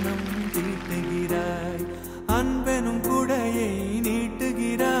வண்ணம் தீட்டுகிறாய், அன்பெனும் குடையை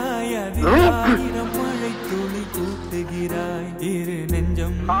நீட்டுகிறாய், அதில் ஆயிரம் மழை துளி கூட்டுகிறாய், இரு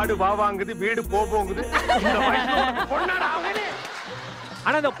நெஞ்சம் காடு வாங்குது, வீடு போகுது.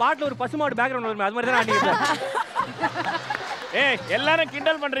 ஆனா இந்த பாட்டுல ஒரு பசுமாடு பேக்ரவுண்ட் வருமே, அது மாதிரி தான் ஆடிட்டு. ஏய் எல்லாரும்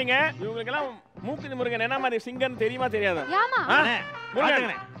கிண்டல் பண்றீங்க. இவங்களுக்கெல்லாம் மூக்குதி முருகன் என்ன மாதிரி சிங்கர்னு தெரியுமா தெரியாதா?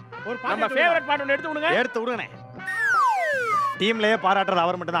 ஒரு நம்ம ஃபேவரட் பாட்டு ஒன்னு எடுத்து விடுங்க. எடுத்து விடுங்கண்ணே. டீம்லயே பாராட்டுறது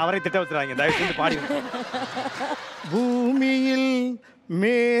அவர் மட்டும் தான். அவரை திட்ட வச்சுறாங்க. தயவு செஞ்சு பாடி. பூமியில்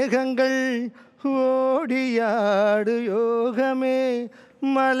மேகங்கள் ஓடியாடு யோகமே,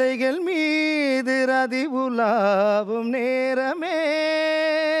 மலைகள் மீது ரதி உலாவும் நேரமே,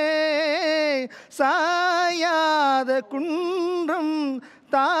 சாயாத குன்றம்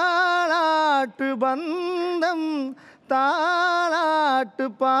தாளாட்டு பந்தம், தாளாட்டு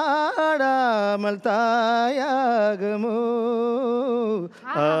பாடாமல் தாயாகமோ,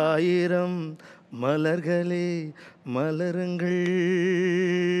 ஆயிரம் மலர்களே மலருங்கள்.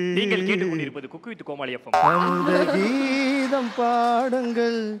 நீங்கள் கேட்டுக்கொண்டிருப்பது குக்கு வித் கோமாளி எஃப்எம். அந்த கீதம்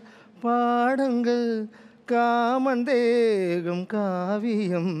பாடுங்கள் பாடுங்கள், காமன் தேகம்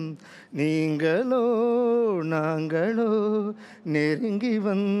காவியம், நீங்களோ நாங்களோ நெருங்கி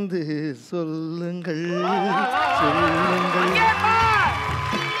வந்து சொல்லுங்கள் சொல்லுங்கள்.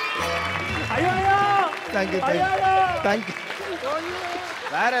 Thank you thank you thank you.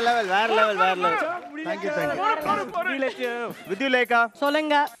 வேற லெவல் வேற லெவல் வேற லெவல். Thank you thank you. வித்யுலேகா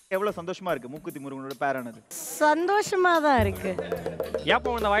சொல்லுங்க. எவ்வளவு சந்தோஷமா இருக்கு மூக்குத்தி முருகனோட பேரானது? சந்தோஷமா தான் இருக்கு.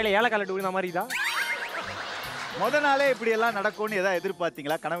 ஏப்போ இந்த வாயில ஏலக்கால டூரின மாதிரி தான். முத நாளே இப்படி எல்லாம் நடக்கும்னு ஏதாவது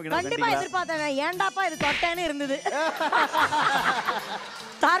எதிர்பார்த்தீங்களா? கனவு கண்டிப்பா எதிர்பார்த்தேன். ஏன்டாப்பா இது தொட்டேன்னு இருந்தது.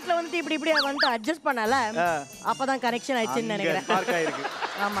 ஸ்டார்ட்ல வந்து இப்படி இப்படி வந்து அட்ஜஸ்ட் பண்ணல, அப்பதான் கரெக்ஷன் ஆயிடுச்சுன்னு நினைக்கிறேன். ஸ்பார்க் ஆயிருக்கு.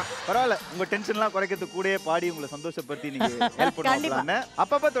 ஆமா பரவாயில்ல, உங்க டென்ஷன்லாம் குறைக்கிறதுக்கு கூடயே பாடி உங்களை சந்தோஷப்படுத்தி நீங்க ஹெல்ப் பண்ணுவாங்க.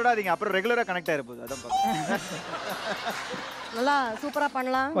 அப்பப்ப தொடாதீங்க, அப்புறம் ரெகுலரா கனெக்ட் ஆயிருப்போம். அதான் பாருங்க. நல்லா சூப்பரா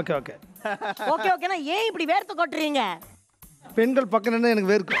பண்ணலாம். ஓகே ஓகே ஓகே ஓகேனா ஏன் இப்படி வேர்த்து கொட்டுறீங்க? பெண்கள் பக்கம் நின்னா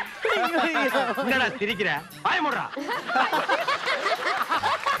எனக்கு வேர்க்கும். என்னடா சிரிக்கிற? வாய் மூடுடா.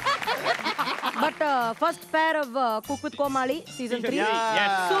 But first pair of Cook with Comali season 3.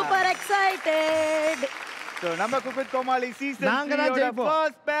 Yes. Super excited. So நம்ம Cook with Comali season 3 நாங்க தான் ஜெயிப்போம்.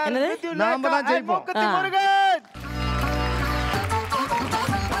 first pair with you நாம தான் ஜெயிப்போம். மூக்குத்தி முருகன்.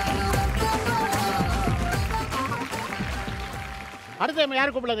 அடுத்து நம்ம யாரை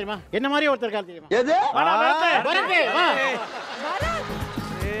கூப்பிடலாம் தெரியுமா? என்ன மாதிரி ஒருத்தர் இருக்காரு தெரியுமா? எது? வாடா வரது. வரது, வா.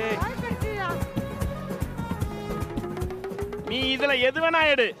 நீ இதுல எது வேணா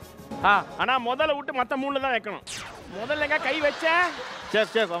எடு. ஆனா முதல்ல விட்டு மத்த மூணுல தான் வைக்கணும். முதல்ல எங்க கை வச்ச?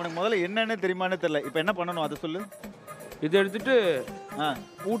 செஃப் செஃப் அவனுக்கு முதல்ல என்னன்னு தெரியுமான்னு தெரியல. இப்போ என்ன பண்ணணும் அத சொல்லு. இது எடுத்துட்டு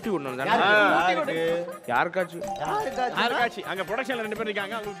ஊட்டி விடணும் தானே? யாருக்காச்சும் அங்க ப்ரொடக்ஷன்ல 2 பேர்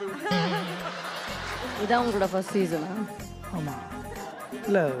இருக்காங்க, அங்க போய் ஊட்டி. இதான் உங்களோட ஃபர்ஸ்ட் சீசனா? ஆமா.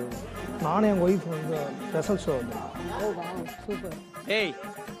 இல்ல நானே என் ஒய்ஃப் வந்து ஸ்பெஷல் ஷோ வந்து. ஓ வாவ் சூப்பர். ஏய்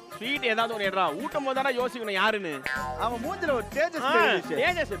ஸ்வீட் ஏதாவது ஒரு ஏறா ஊட்டும் போது தான யோசிக்கணும் யாருன்னு. அவன் மூஞ்சில ஒரு தேஜஸ் தெரியுது.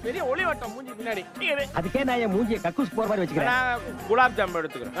 தேஜஸ் பெரிய ஒளி வட்டம் மூஞ்சி பின்னாடி. அதுக்கே நான் என் மூஞ்சியை கக்கூஸ் போற மாதிரி வச்சுக்கிறேன். நான் குலாப் ஜாம்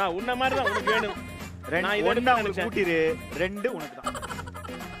எடுத்துக்கிறேன். உன்ன மாதிரி தான் உனக்கு வேணும். நான் இத எடுத்தா உங்களுக்கு ஊட்டிரு. 2 உனக்கு தான்.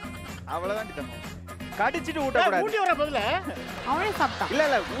 அவ்வளவுதான் டிதம். கடிச்சிட்டு ஊட்ட கூடாது. ஊட்டி வர பதில அவனே சாப்பிட்டான். இல்ல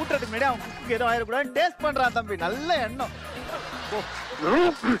இல்ல ஊட்றதுக்கு முன்னாடி அவன் குக்கு ஏதோ ஆயிர கூடாது. டேஸ்ட் பண்றான் தம்பி. நல்ல எண்ணம்.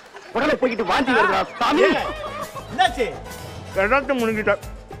 உடனே போயிட்டு வாந்தி வருதா சாமி? என்னாச்சு? கரெக்ட்டா முடிஞ்சிட்ட.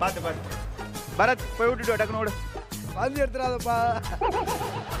 பாத்து பாத்து. பரத் போய் ஊட்டிட்டு டக்குனு ஓடு. வாந்தி எடுத்துறாதப்பா.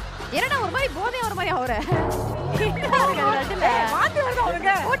 என்னடா ஒரு மாதிரி போதை ஒரு மாதிரி அவரே. வாந்தி வருது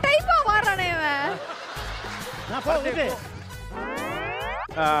அவனுக்கு. ஒரு டைப்பா வாறானே இவன். நான் போ ஊட்டு.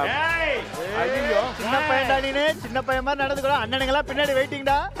 ஐயோ சின்ன பையன்டா நீனே, சின்ன பையன் மாதிரி நடந்துக்கோ. அண்ணனுங்களா பின்னாடி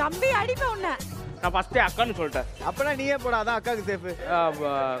வெயிட்டிங்டா. தம்பி அடிப்ப உன்ன. நான் ஃபர்ஸ்டே அக்கான்னு சொல்லிட்டேன். அப்பனா நீயே போடா, அதான் அக்காக்கு safe.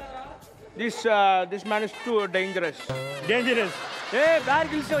 This man is too dangerous. Dangerous. ஏய் பேர்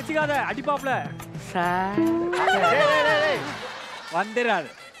கில்ஸ் வச்சுக்காத, அடிப்பாப்ல. வந்துறாரு.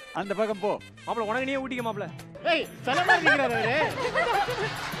 அந்த பக்கம் போ. மாப்ள உனக்கு நீயே ஊட்டிக்க மாப்ள. ஏய் சலமா இருக்கறாரு அவரே.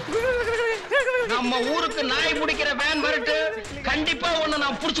 நம்ம ஊருக்கு நாய் பிடிக்கிற வேன் வரட்டு, கண்டிப்பா ஒண்ணு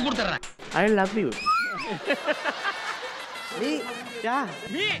நான் புடிச்சு கொடுத்துறேன். I love you.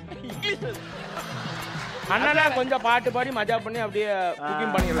 அண்ணா கொஞ்சம் பாட்டு பாடி மஜா பண்ணி அப்படியே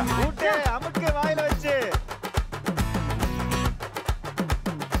குக்கிங் பண்ணிடலாம். கூட்டே அமுக்கு வாயில வச்சு.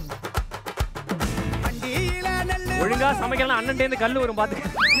 ஒழுங்கா சமைக்கலாம், அண்ணன்டே இருந்து கல்லு வரும் பாத்துக்க.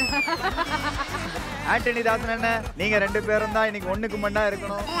 ஆண்டனி தாசன் அண்ணன், நீங்க 2 பேரும் தான் இன்னைக்கு ஒண்ணுக்கு மண்ணா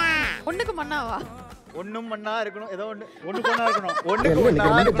இருக்கணும். ஒண்ணுக்கு மண்ணாவா? ஒண்ணும் மண்ணா இருக்கணும். ஏதோ ஒண்ணுக்கு மண்ணா இருக்கணும். ஒண்ணுக்கு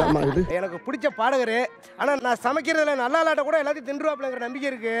மண்ணா இருக்கணும். எனக்கு பிடிச்ச பாடகர். ஆனா நான் சமைக்கிறதுல நல்லா இல்லாட்ட கூட எல்லாத்தையும் தின்றுவாப்லங்கிற நம்பிக்கை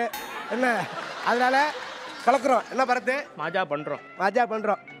இருக்கு. என்ன அதனால கலக்குறோம். என்ன பரத்து? மஜா பண்றோம். மஜா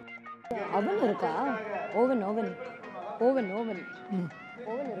பண்றோம். ஓவன் இருக்கா? Oven oven oven oven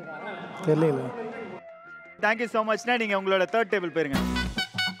oven இருக்கா? தெரியல. Thank you so Machna. நீங்க உங்களோட 3rd டேபிள் போயிருங்க.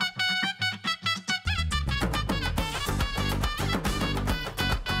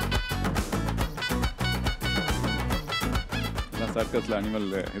 சர்க்கஸ்ல அனிமல்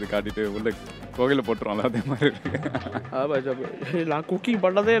இது காட்டிட்டு உள்ள கோகையில போட்டுருவாங்க, அதே மாதிரி இருக்கு. நான் குக்கிங்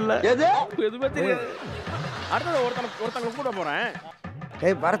பண்ணதே இல்லை. எதுவுமே தெரியாது. அடுத்தது ஒருத்தங்க கூட போறேன்.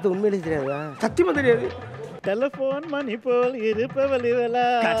 ஏய் பரத்து உண்மையிலேயே தெரியாதா? சத்தியமா தெரியாது. டெலிபோன் மணி போல் இருப்பவள் இவளா.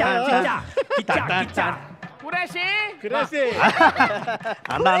 குரேஷி குரேஷி.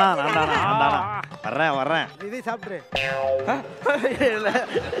 அண்டானா அண்டானா அண்டானா. வர்றேன். இதை சாப்பிட்ரு.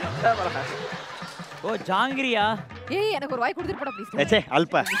 ஓ ஜாங்கிரியா? ஏய் எனக்கு ஒரு வாய் கொடுத்துட்டு போடா ப்ளீஸ். ஏச்சே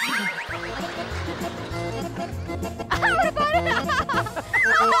அல்ப.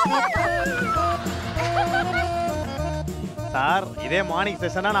 சார் இதே மார்னிங்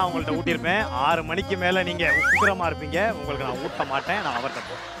செஷனா நான் உங்கள்ட்ட ஊட்டியிருப்பேன். 6 மணிக்கு மேல நீங்க உக்கிரமா இருப்பீங்க. உங்களுக்கு நான் ஊட்ட மாட்டேன். நான் அவர்கிட்ட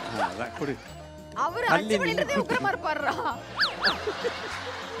போறேன். அதான் குடு. அவர் 5 மணின்றதே உக்கிரமா இருப்பாருடா.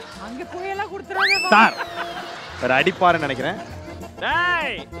 அங்க போய் எல்லாம் கொடுத்துறாங்க சார். வேற அடிப்பாருன்னு நினைக்கிறேன்.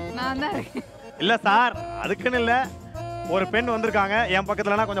 டேய் நான் தான் இல்ல சார், அதுக்குன்னு இல்ல. ஒரு பெண் வந்திருக்காங்க என்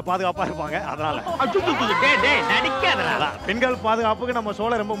பக்கத்துலனா கொஞ்சம் பாதுகாப்பா இருப்பாங்க. அதனால டேய் நடிக்காதடா. பெண்கள் பாதுகாப்புக்கு நம்ம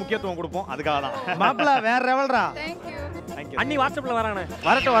சோல ரொம்ப முக்கியத்துவம் கொடுப்போம். அதுக்காக தான். மாப்ள வேற லெவல்ரா. Thank you. அண்ணி வாட்ஸ்அப்ல வரானே.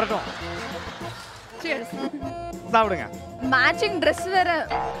 வரட்டும். Cheers. சாப்பிடுங்க. மேட்சிங் Dress வேற.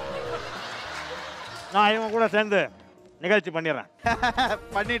 நான் இவங்க கூட சேர்ந்து நிகழ்ச்சி பண்ணிடுறேன்.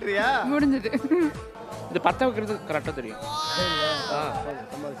 பண்ணிடுறியா? முடிஞ்சது. இது பத்த வைக்கிறது கரெக்டா தெரியும்.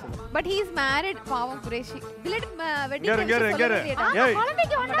 But he is married. பாவம் குரேஷி. Belated wedding. ஏய்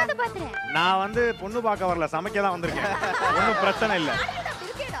குழந்தைக்கு ஒண்ணாவது பாத்துறேன். நான் வந்து பொண்ணு பார்க்க வரல, சமைக்க தான் வந்திருக்கேன். ஒன்றும் பிரச்சனை இல்லை.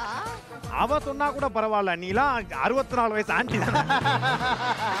 அவ சொன்னா கூட பரவாயில்ல. நீலாம் 64 வயசு ஆண்டி தானே.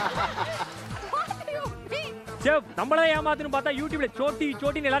 சேவ் நம்மள ஏமாத்துன்னு பார்த்தா யூடியூப்ல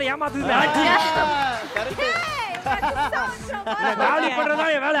சோட்டின்னு எல்லாரும் ஏமாத்துது. ஆண்டி காலி பண்றதா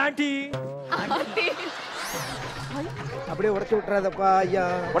என் வேலை. ஆண்டி அப்படியே உடைச்சு விட்டுறாதப்பா ஐயா.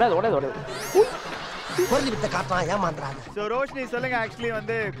 ஓடாது. பொருள் வித்த காட்டலாம் ஏமாந்துறாங்க. சோ ரோஷினி சொல்லுங்க, ஆக்சுவலி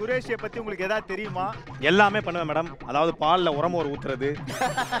வந்து குரேஷியை பத்தி உங்களுக்கு ஏதாவது தெரியுமா? எல்லாமே பண்ணுவேன் மேடம். அதாவது பால்ல உரமோர் ஊத்துறது,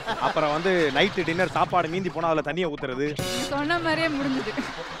 அப்புறம் வந்து நைட்டு டின்னர் சாப்பாடு மீந்தி போனா அதுல தண்ணியை ஊத்துறது. சொன்ன மாதிரியே முடிஞ்சது.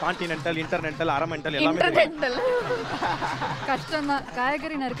 கான்டினென்டல், இன்டர்நென்டல், அரமென்டல் எல்லாமே கஷ்டம் தான்.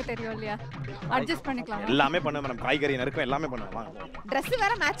 காய்கறி நறுக்க தெரியும் இல்லையா? அட்ஜஸ்ட் பண்ணிக்கலாம். எல்லாமே பண்ணுவேன் மேடம். காய்கறி நறுக்கும் எல்லாமே பண்ணுவேன். வாங்க. Dress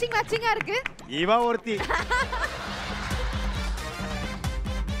வேற மேட்சிங்கா இருக்கு. இவா ஒருத்தி.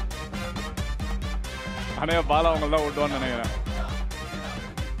 அனைய பாலா அவங்க தான் ஓட்டுவான்னு நினைக்கிறேன்.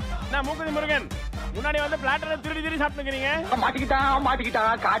 நான் மூக்குதி முருகன் முன்னாடி வந்து பிளாட்டர்ல திருடி சாப்பிட்டுக்கிறீங்க.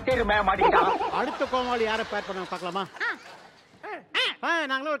 மாட்டிக்கிட்டான் காட்டேருமே மாட்டிக்கிட்டான். அடுத்த கோமாளி யாரை பேர் பண்ண பார்க்கலாமா?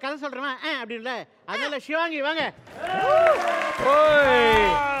 நாங்களும் ஒரு கதை சொல்றேன் அப்படின்னு. அதனால சிவாங்கி வாங்க.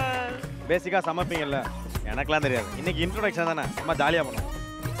 பேசிக்கா சமைப்பீங்கல்ல, எனக்கெல்லாம் தெரியாது. இன்னைக்கு இன்ட்ரோடக்ஷன் தானே, சும்மா ஜாலியா பண்ணுவோம்.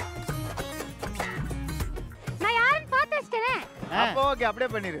 நான் யாருன்னு பார்த்து வச்சிட்டேன். அப்போ ஓகே, அப்படியே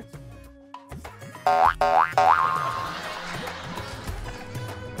பண்ணிரு.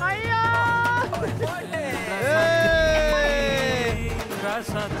 ஐயோ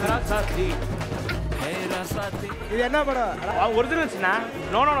இது என்ன படம்? ஒரிஜினல்ஸ்னா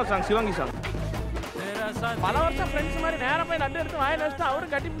நோ சாங், சிவாங்கி சாங். பல வருஷம் ஃப்ரெண்ட்ஸ் மாதிரி நேரா போய் நட்டு எடுத்து வாயில வச்சுட்டு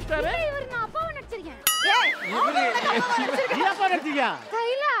அவரும் கட்டி பிடிச்சிட்டாரு. இவர் நான் அப்பாவை நடிச்சிருக்கேன். நீ அப்பா நடிச்சியா?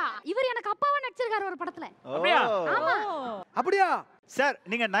 இல்ல, இவர் எனக்கு அப்பாவை நடிச்சிருக்காரு ஒரு படத்துல. அப்படியா? ஆமா. அப்படியா? சார்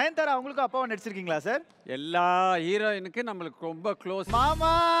நீங்க நயன்தாரா அவங்களுக்கு அப்பாவா நடிச்சிருக்கீங்களா சார்? எல்லா ஹீரோயினுக்கு நம்மளுக்கு ரொம்ப க்ளோஸ்.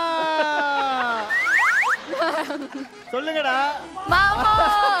 மாமா சொல்லுங்கடா. மாமா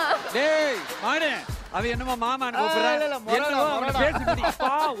டேய் மானே அவ என்னமா மாமான்னு கூப்பிடுறா?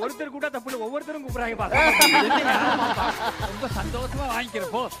 ஒருத்தர் கூட தப்பு இல்ல, ஒவ்வொருத்தரும் கூப்பிடுறாங்க. ரொம்ப சந்தோஷமா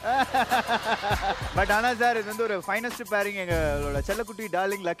வாங்கிக்கிறப்போ. பட் ஆனா சார் இது வந்து ஒரு ஃபைனஸ்ட் பேரிங். எங்களோட செல்லக்குட்டி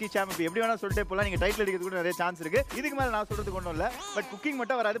டார்லிங் லக்கி சாம் இப்படி எப்படி வேணா சொல்லிட்டே போலாம். நீங்க டைட்டில் அடிக்கிறது கூட நிறைய சான்ஸ் இருக்கு. இதுக்கு மேல நான் சொல்றதுக்கு ஒன்றும் இல்ல. பட் குக்கிங்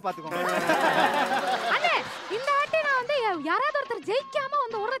மட்டும் வராது, பாத்துக்கோங்க. அண்ணே இந்த வாட்டி நான் வந்து யாராவது ஒருத்தர் ஜெயிக்காம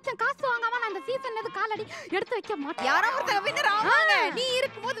வந்து 1 லட்சம் காசு வாங்காம நான் அந்த சீசன்ல இருந்து காலடி எடுத்து வைக்க மாட்டேன். யாராவது ஒருத்தர் வின்னர் ஆவாங்க. நீ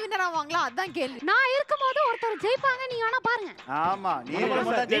இருக்கும்போது வின்னர் ஆவாங்களா? அதான் கேள்வி. நான் இருக்கும்போது ஒருத்தர் ஜெயிப்பாங்க, நீங்க வேணா பாருங்க. ஆமா நீ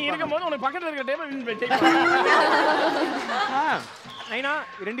இருக்கும்போது உனக்கு பக்கத்துல இருக்க டேபிள் நைனா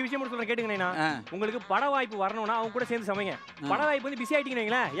 2 விஷயம் மட்டும் சொல்றேன் கேட்டுங்க நைனா. உங்களுக்கு பட வாய்ப்பு வரணும்னா அவங்க கூட சேர்ந்து சமைங்க. பட வாய்ப்பு வந்து பிஸி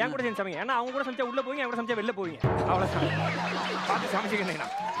ஆயிட்டீங்கங்களா, என் கூட சேர்ந்து சமைங்க. ஏன்னா அவங்க கூட சமைச்சா உள்ள போவீங்க, அவங்க கூட சமைச்சா வெளில போவீங்க. அவ்வளவுதான். பார்த்து சமைச்சிங்க நைனா.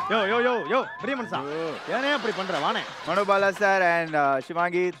 யோ பெரிய மனுஷா ஏனே அப்படி பண்ற? வானே மனோபாலா சார் அண்ட்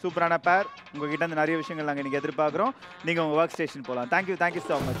சிவாங்கி சூப்பரான பேர். உங்ககிட்ட இருந்து நிறைய விஷயங்கள் நாங்கள் இன்னைக்கு எதிர்பார்க்குறோம். நீங்கள் உங்கள் ஒர்க் ஸ்டேஷன் போகலாம். Thank you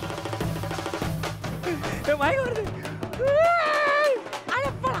so much.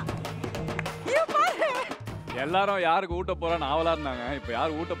 எல்லாரும் யாருக்கு ஊட்ட போறான்னு ஆவலா இருந்தாங்க. இப்போ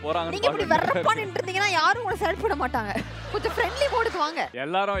யார் ஊட்ட போறாங்கன்னு நீங்க இப்படி வரப்பா நின்றீங்கன்னா யாரும் உங்களை செலக்ட் பண்ண மாட்டாங்க. கொஞ்சம் ஃப்ரெண்ட்லி மோடுக்கு வாங்க.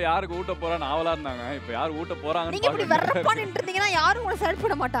 எல்லாரும் யாருக்கு ஊட்ட போறான்னு ஆவலா இருந்தாங்க. இப்போ யார் ஊட்ட போறாங்கன்னு நீங்க இப்படி வரப்பா நின்றீங்கன்னா யாரும் உங்களை செலக்ட்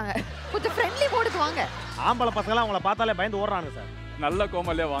பண்ண மாட்டாங்க. கொஞ்சம் ஃப்ரெண்ட்லி மோடுக்கு வாங்க. ஆம்பளை பசங்கலாம் உங்களை பார்த்தாலே பயந்து ஓடுறாங்க சார். நல்ல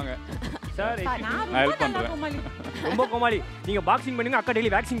கோமாளியா வாங்க சார். நான் ஹெல்ப் பண்றேன். ரொம்ப கோமாளி. நீங்க பாக்ஸிங் பண்ணுங்க, அக்கா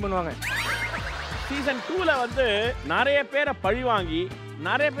டெய்லி வேக்சிங் பண்ணுவாங்க. சீசன் 2ல வந்து நிறைய பேரை பழி வாங்கி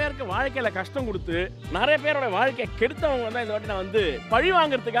நிறைய பேருக்கு வாழ்க்கையில கஷ்டம் கொடுத்து நிறைய பேரோட வாழ்க்கையை கெடுத்தவங்க தான் இந்த வாட்டி நான் வந்து பழி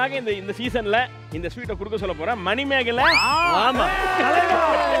வாங்குறதுக்காக இந்த சீசன்ல இந்த ஸ்வீட்டை கொடுக்க சொல்ல போறேன். மணிமேகலை. ஆமா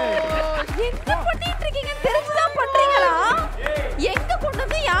என்ன பண்ணிட்டு இருக்கீங்க? தெரிஞ்சுதான் பண்றீங்களா? எங்க கொண்டு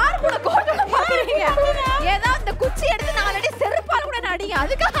வந்து யார் கூட கோட்டல பாக்குறீங்க? ஏதோ அந்த குச்சி எடுத்து 4 அடி செருப்பால கூட அடிங்க.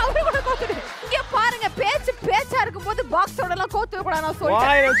 அதுக்காக அவரு கூட கோத்துடு. இங்க பாருங்க, பேச்சா இருக்கும்போது பாக்ஸோட எல்லாம் கோத்து கூட நான் சொல்றேன்.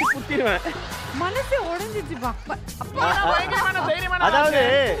 வாயை வச்சு குத்திடுவேன். மனசே உடைஞ்சிச்சுப்பா. அதாவது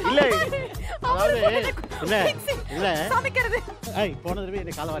இல்ல சமைக்கிறது போன தடவை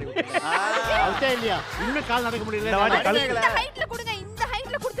இந்த கால வாரி அவுட்டே இல்லையா? இன்னும் கால் நடக்க முடியல. இந்த ஹைட்ல கொடுங்க, இந்த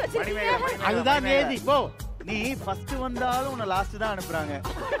ஹைட்ல கொடுத்து வச்சிருக்கீங்க. அதுதான் நேதி. போ நீ ஃபர்ஸ்ட் வந்தாலும் உன்னை லாஸ்ட் தான் அனுப்புறாங்க.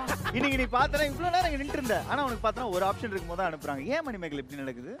 இன்னைக்கு நீ பார்த்தா இவ்வளவு நேரம் நின்று இருந்த, ஆனா உனக்கு பார்த்தா ஒரு ஆப்ஷன் இருக்கும் போது அனுப்புறாங்க. ஏன் மணிமேகலை இப்படி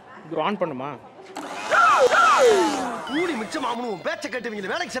நடக்குது? இது ஆன் பண்ணுமா? கூடி மிச்சமாமனும் பேச்ச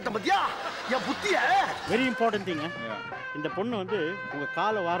கேட்டுவீங்க. வேலைக்கு செட்ட பத்தியா என் புத்திய. Very important thing. இந்த பொண்ணு வந்து உங்க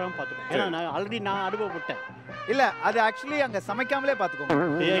காலை வாரம் பார்த்துக்கோ. ஏன்னா நான் ஆல்ரெடி நான் அனுபவப்பட்டேன். இல்ல அது ஆக்சுவலி அங்க சமைக்காமலே பாத்துக்கோங்க.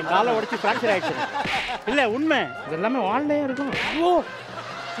 என் காலை உடைச்சு ஃப்ராக்சர் ஆயிடுச்சு. இல்ல உண்மை இதெல்லாமே வாழ்லையா இருக்கும். ஓ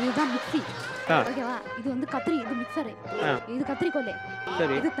இதுதான் மிக்ஸி. ஓகேவா? இது வந்து கத்திரி, இது மிக்சர், இது கத்திரிக்கோல்,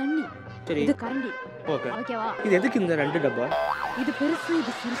 சரி, இது தண்ணி, சரி, இது கரண்டி. ஓகே, ஓகேவா? இது எதுக்கு இந்த 2 டப்பா? இது பெருசு,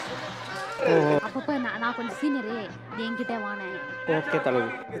 இது சிறுசு. அப்பப்ப நான் கொஞ்சம் சீனியரு, நீ என்கிட்ட வானே. ஓகே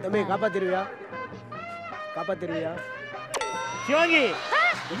தலைவி. தம்பி காப்பாத்திருவியா? சிவாங்கி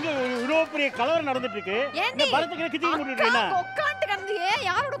இங்க இவ்வளவு பெரிய கலவரம் நடந்துட்டு இருக்கு. இந்த பரத்துக்கு கிச்சி போட்டுட்டீங்களா? உட்கார்ந்து கறந்தியே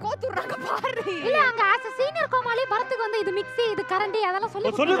யாரோட கோத்துறாங்க பாரு. இல்ல அங்க ஆஸ் சீனியர் கோமாளி பரத்துக்கு வந்து இது மிக்ஸி, இது கரண்டி அதெல்லாம்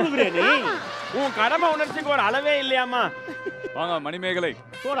சொல்லி கொடுக்குறியா நீ? உன் கடமை உணர்ச்சிக்கு ஒரு அளவே இல்லையாமா? வாங்க மணிமேகலை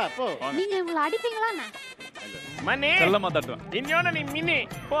போடா போ. நீங்க இவங்கள அடிப்பீங்களா என்ன? மணி செல்லமா தட்டுவேன். இன்னொன்னு நீ மினி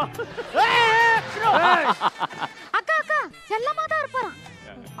போ. அக்கா செல்லமா தான் இருப்பாராம்.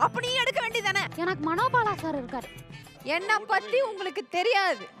 அப்ப நீ எடுக்க வேண்டியதானே? எனக்கு மனோபாலா சார் இருக்காரு. என்ன பத்தி உங்களுக்கு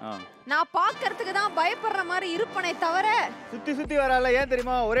தெரியாது. நான் பாக்குறதுக்கு தான் பயப்படுற மாதிரி இருப்பனே தவிர சுத்தி வரல. ஏன்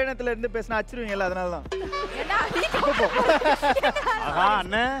தெரியுமா? ஒரே நேரத்துல இருந்து பேசினா அச்சிருவீங்கல்ல, அதனாலதான்.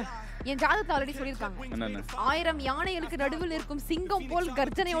 என் ஜாதகத்தை ஆல்ரெடி சொல்லிருக்காங்க. 1000 யானைகளுக்கு நடுவில் இருக்கும் சிங்கம் போல்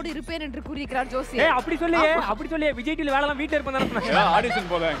கர்ஜனையோடு இருப்பேன் என்று கூறியிருக்கிறார் ஜோசி. அப்படி சொல்லியே விஜய் டிவில வேலைலாம் வீட்ல இருப்பேன். ஆடிஷன்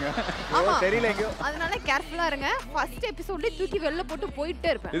போறாங்க. தெரியல எங்க. அதனால கேர்ஃபுல்லா இருங்க. ஃபர்ஸ்ட் எபிசோட்ல தூக்கி வெளில போட்டு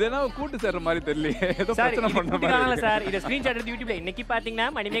போயிட்டே இருப்பேன். இது என்ன கூட்டு சேர்ற மாதிரி தெரியல. ஏதோ பிரச்சனை பண்ற மாதிரி சார். இத ஸ்கிரீன்ஷாட் எடுத்து யூடியூப்ல இன்னைக்கு பாத்தீங்கன்னா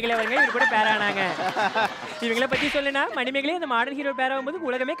மணிமேகலை அவர்கள் இவங்க கூட பேர் ஆனாங்க. இவங்கள பத்தி சொல்லுனா மணிமேகலை அந்த மாடர்ன் ஹீரோ பேர் ஆகும்போது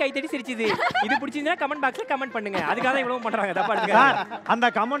உலகமே கைத்தட்டி சிரிச்சுது. இது பிடிச்சிருந்தா கமெண்ட் பாக்ஸ்ல கமெண்ட் பண்ணுங்க. அதுக்காக தான் இவ்வளவு பண்றாங்க. தப்பா எடுத்துக்காதீங்க. அந்த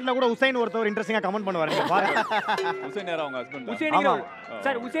கமெண்ட்ல கூட உசைன் ஒருத்தர் இன்ட்ரஸ்டிங்கா கமெண்ட் பண்ணுவாரு பாருங்க. உசைன் யாரா உங்க ஹஸ்பண்ட்? உசைன்ங்கற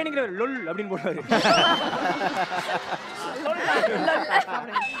சார் உசைன்ங்கற லொல் அப்படினு போடுவாரு.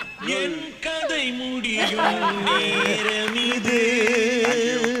 என் கதை முடியும் நேரம் இது.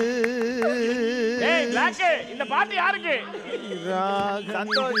 ஏய் பிளாக், இந்த பாட்டு யாருக்கு?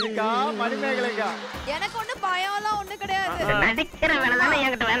 சந்தோஷிகா மணிமேகலைக்கா. எனக்கு ஒண்ணு பயம்லாம் ஒண்ணு கிடையாது. நடிக்கிற வேலை தானே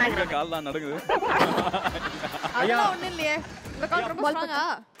என்கிட்ட வேணாங்க. கால் தான் நடக்குது. ஐயா ஒண்ணு இல்லையே. இந்த கால் ரொம்ப ஸ்ட்ராங்கா.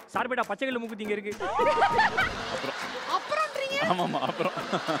 சார் பேட்டா பச்சைக்கல்ல மூக்குத்திங்க இருக்கு. அப்புறம்ன்றீங்க. ஆமாமா அப்புறம்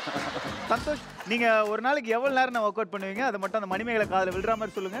சந்தோஷ், நீங்க ஒரு நாளைக்கு எவ்வளவு நேரம் ஒர்க் அவுட் பண்ணுவீங்க? அதை மட்டும் அந்த மணிமேகலை காதுல விழுற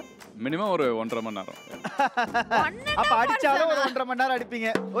மாதிரி சொல்லுங்க. மினிமம் ஒரு 1.5 மணி நேரம். அப்ப அடிச்சாலும் ஒரு 1.5 மணி நேரம் அடிப்பீங்க.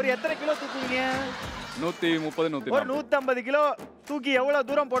 ஒரு எத்தனை கிலோ தூக்குவீங்க? 130 ஒரு 150 கிலோ தூக்கி எவ்வளவு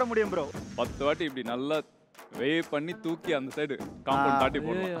தூரம் போட முடியும் ப்ரோ? 10 வாட்டி இப்படி நல்லா வே பண்ணி தூக்கி அந்த சைடு காம்பவுண்ட் தாட்டி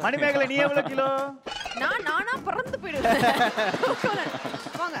போடுவோம். மணிமேகலை நீ எவ்வளவு கிலோ? நானா பறந்து போயிடுவேன்.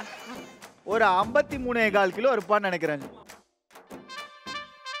 வாங்க. ஒரு 53.4 கிலோ இருப்பான்னு நினைக்கிறேன்.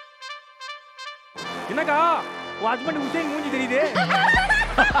 என்னக்கா உன் ஹஸ்பண்ட் உசேன் மூஞ்சி தெரியுது.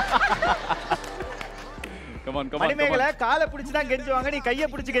 மணிமேகலை காலை பிடிச்சு தான் கெஞ்சுவாங்க, நீ கையை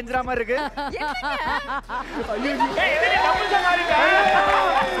பிடிச்சு கெஞ்சுற மாதிரி இருக்கு.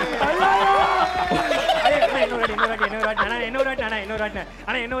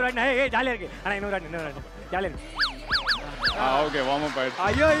 ஜாலியா இருக்கு. ஜாலியா இருக்கு. ஓகே வார்ம் அப் ஆயிடுச்சு.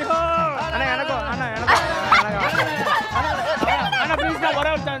 ஐயோ அண்ணா எனக்கும் அண்ணா ப்ளீஸ் நான்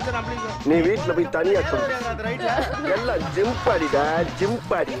ஒரே ஒரு சான்ஸ் நான் ப்ளீஸ். நீ வீட்ல போய் தனியா சொல்லு. எல்லாம் ஜிம் பாடிடா, ஜிம்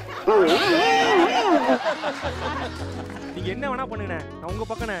பாடி. நீங்க என்ன வேணா பண்ணுங்க, நான் உங்க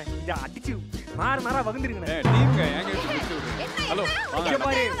பக்கனே இத அடிச்சு மாறா வகுந்துருங்க. டீம்ங்க ஏங்க பிடிச்சு விடுறீங்க. ஹலோ வாங்க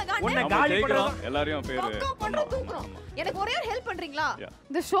பாரு உன்னை காலி பண்றோம் எல்லாரையும் பேரு. எனக்கு ஒரே ஒரு ஹெல்ப் பண்றீங்களா?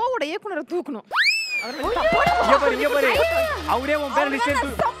 இந்த ஷோவோட இயக்குனரை தூக்கணும். இங்க பாரு அவரே உன் பேர் லிஸ்ட்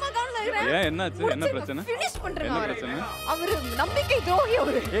ஏன் என்னாச்சு? என்ன பிரச்சனை? ஃபினிஷ் பண்றேன். என்ன பிரச்சனை? அவரு நம்பிக்கை துரோகி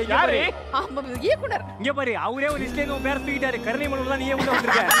அவரு. யாரு? ஆமா இயக்குனர். இங்க பாரு அவரே ஒரு லிஸ்ட்ல உன் பேர் தூக்கிட்டாரு. கருணை மனுல தான் நீயே உள்ள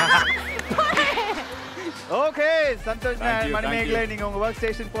வந்திருக்க. ஓகே சந்தோஷ் மணிமேகலை, நீங்க உங்க வர்க்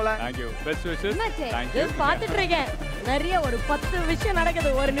ஸ்டேஷன் போலாம். Thank you. Best wishes. Thank you. பாத்துட்டு இருக்கேன். நிறைய ஒரு 10 விஷயம் நடக்குது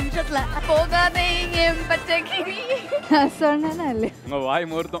ஒரு நிமிஷத்துல. போகாதீங்க பச்சைக்கிளி. சொன்னேனா இல்ல. உங்க வாய்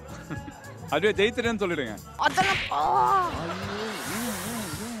மூர்த்தம். அதுவே ஜெயிச்சிட்டேன்னு சொல்லிடுங்க.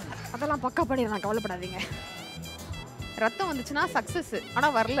 அதெல்லாம் பக்கா பண்ணிடலாம், கவலைப்படாதீங்க. ரத்தம் வந்துச்சுன்னா சக்சஸ், ஆனா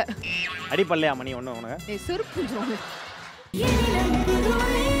வரல. அடி பல்லையா மணி ஒண்ணு உனக்கு. நீ சிரிப்புஞ்சிரும்.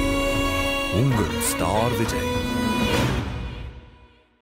 உங்கள் ஸ்டார் விஜய்.